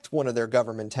protect one of their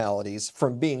governmentalities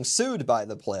from being sued by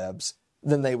the plebs,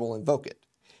 then they will invoke it.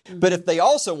 But if they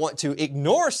also want to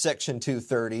ignore Section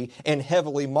 230 and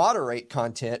heavily moderate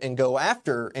content and go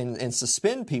after and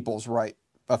suspend people's right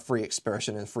of free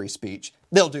expression and free speech,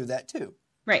 they'll do that too.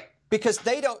 Right. Because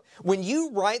when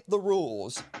you write the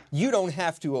rules, you don't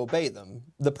have to obey them.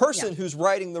 The person who's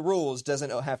writing the rules doesn't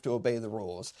have to obey the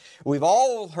rules. We've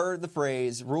all heard the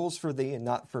phrase, rules for thee and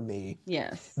not for me.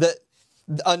 Yes.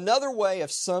 Another way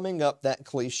of summing up that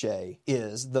cliche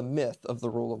is the myth of the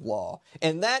rule of law.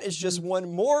 And that is just one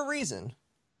more reason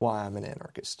why I'm an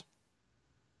anarchist.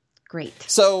 Great.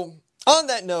 So, on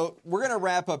that note, we're going to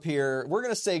wrap up here. We're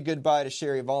going to say goodbye to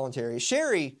Sherry Voluntary.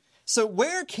 Sherry, so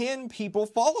where can people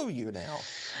follow you now?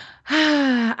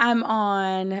 I'm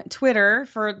on Twitter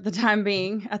for the time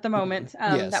being at the moment.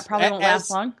 Yes. That probably won't last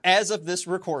long. As of this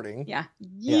recording. Yeah.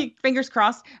 Fingers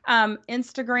crossed.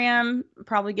 Instagram,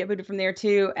 probably get booted from there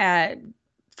too. At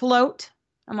Float.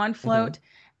 I'm on Float.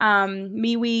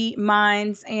 MeWe,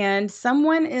 Minds, and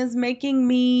someone is making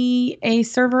me a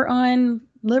server on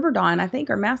Liberdon, I think,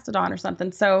 or Mastodon or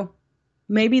something. So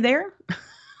maybe there. I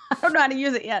don't know how to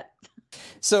use it yet.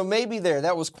 So maybe there.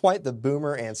 That was quite the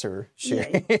boomer answer,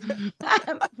 Sherry.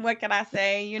 What can I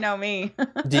say? You know me.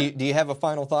 Do you have a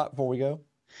final thought before we go?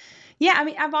 Yeah, I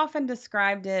mean, I've often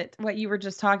described it, what you were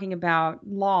just talking about,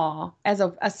 law, as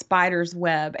a spider's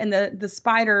web. And the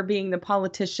spider being the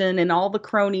politician and all the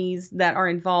cronies that are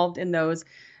involved in those,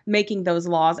 making those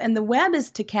laws. And the web is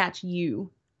to catch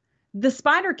you. The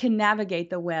spider can navigate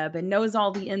the web and knows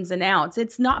all the ins and outs.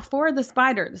 It's not for the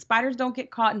spider. The spiders don't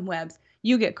get caught in webs.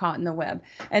 You get caught in the web.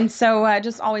 And so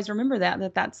just always remember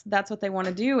that's what they want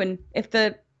to do. And if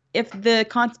the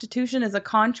Constitution is a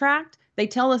contract, they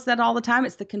tell us that all the time.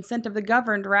 It's the consent of the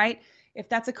governed, right? If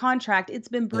that's a contract, it's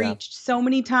been breached so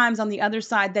many times on the other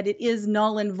side that it is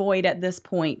null and void at this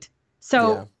point.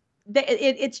 So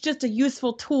it's just a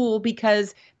useful tool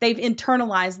because they've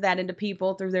internalized that into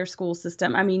people through their school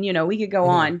system. I mean, we could go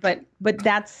on, but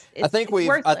that's I think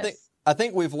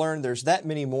we've learned there's that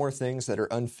many more things that are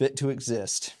unfit to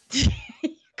exist.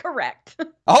 Correct.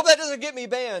 I hope that doesn't get me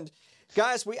banned.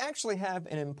 Guys, we actually have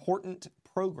an important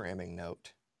programming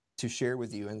note to share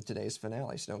with you in today's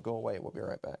finale, so don't go away. We'll be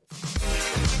right back.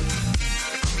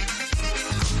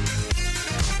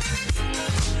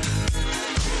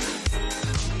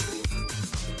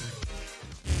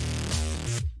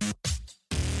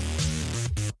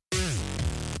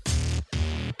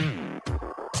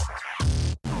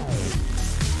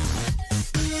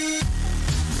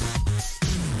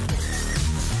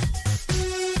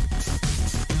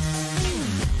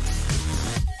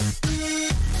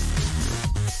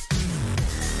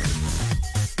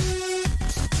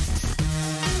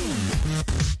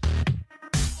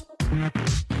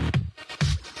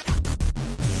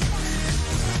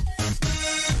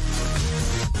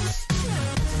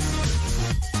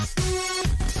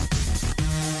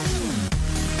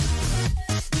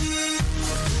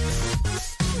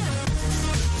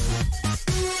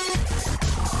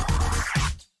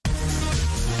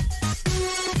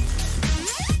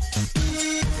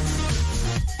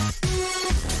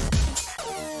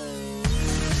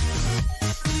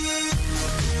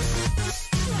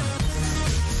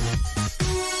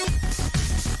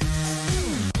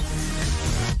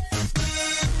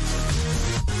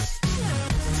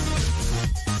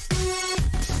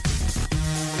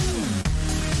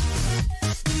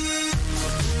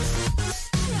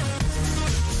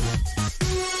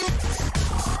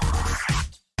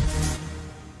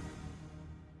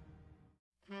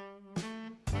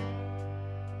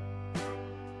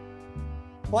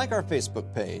 Like our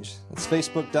Facebook page. It's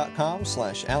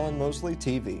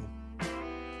facebook.com/AlanMosleyTV.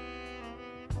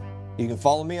 You can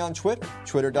follow me on Twitter,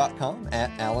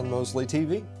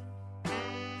 twitter.com/AlanMosleyTV.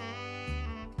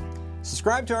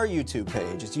 Subscribe to our YouTube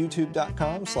page. It's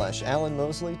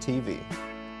youtube.com/AlanMosleyTV.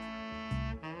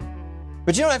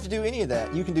 But you don't have to do any of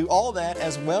that. You can do all that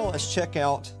as well as check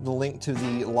out the link to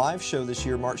the live show this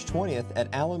year, March 20th,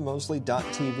 at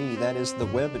alanmosley.tv. That is the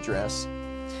web address.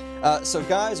 So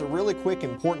guys, a really quick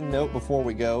important note before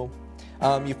we go.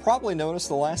 You've probably noticed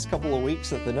the last couple of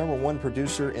weeks that the #1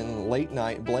 producer in late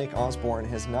night, Blake Osborne,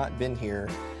 has not been here.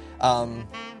 Want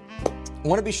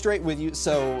to be straight with you.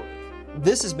 So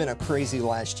this has been a crazy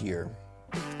last year.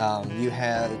 You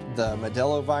had the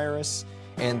Modelo virus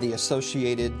and the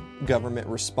associated government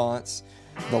response,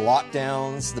 the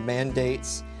lockdowns, the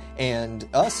mandates, and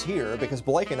us here, because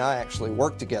Blake and I actually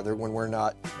work together when we're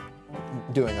not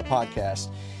doing a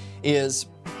podcast, is,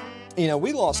 you know,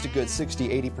 we lost a good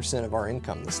 60-80% of our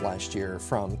income this last year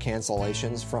from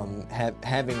cancellations, from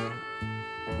having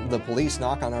the police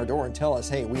knock on our door and tell us,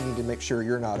 hey, we need to make sure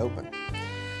you're not open.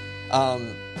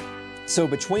 So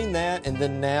between that and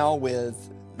then now with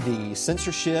the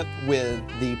censorship, with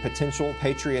the potential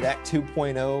Patriot Act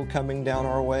 2.0 coming down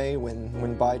our way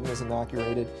when Biden is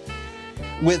inaugurated,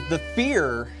 with the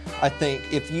fear, I think,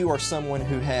 if you are someone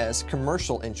who has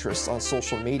commercial interests on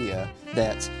social media,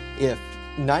 that if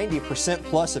 90%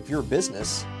 plus of your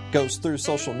business goes through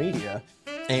social media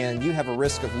and you have a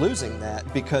risk of losing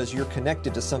that because you're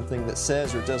connected to something that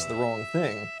says or does the wrong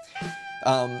thing,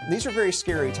 these are very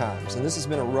scary times, and this has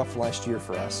been a rough last year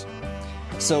for us.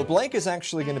 So Blake is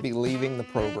actually going to be leaving the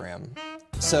program.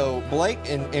 So Blake,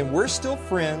 and we're still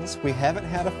friends. We haven't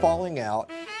had a falling out.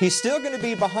 He's still going to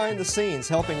be behind the scenes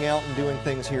helping out and doing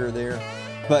things here or there.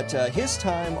 But his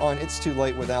time on It's Too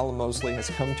Late with Alan Mosley has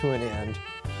come to an end.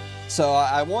 So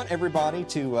I want everybody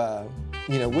to,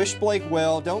 wish Blake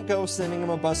well. Don't go sending him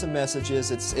a bunch of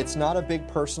messages. It's not a big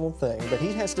personal thing, but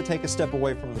he has to take a step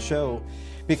away from the show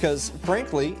because,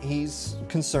 frankly, he's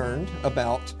concerned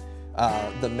about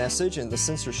the message and the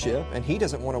censorship, and he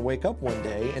doesn't want to wake up one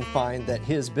day and find that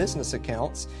his business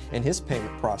accounts and his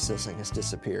payment processing has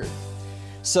disappeared.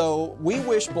 So we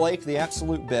wish Blake the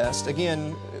absolute best.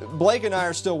 Again, Blake and I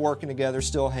are still working together,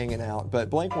 still hanging out,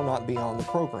 but Blake will not be on the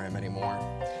program anymore.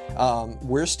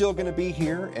 We're still going to be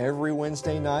here every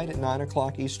Wednesday night at 9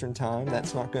 o'clock Eastern Time.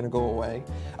 That's not going to go away.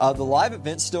 The live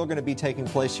event's still going to be taking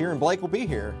place here, and Blake will be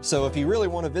here. So if you really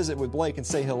want to visit with Blake and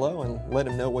say hello and let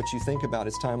him know what you think about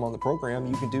his time on the program,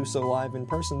 you can do so live in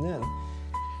person then.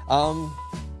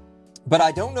 But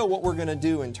I don't know what we're going to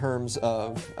do in terms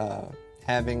of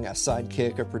having a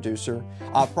sidekick, a producer.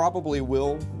 I probably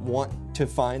will want to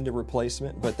find a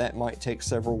replacement, but that might take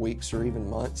several weeks or even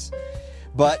months.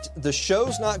 But the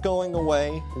show's not going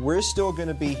away. We're still going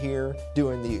to be here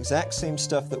doing the exact same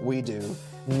stuff that we do.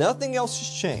 Nothing else has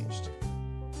changed.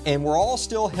 And we're all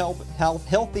still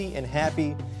healthy and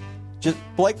happy. Just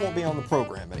Blake won't be on the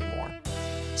program anymore.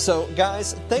 So,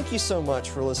 guys, thank you so much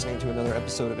for listening to another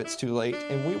episode of It's Too Late,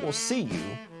 and we will see you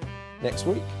next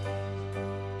week.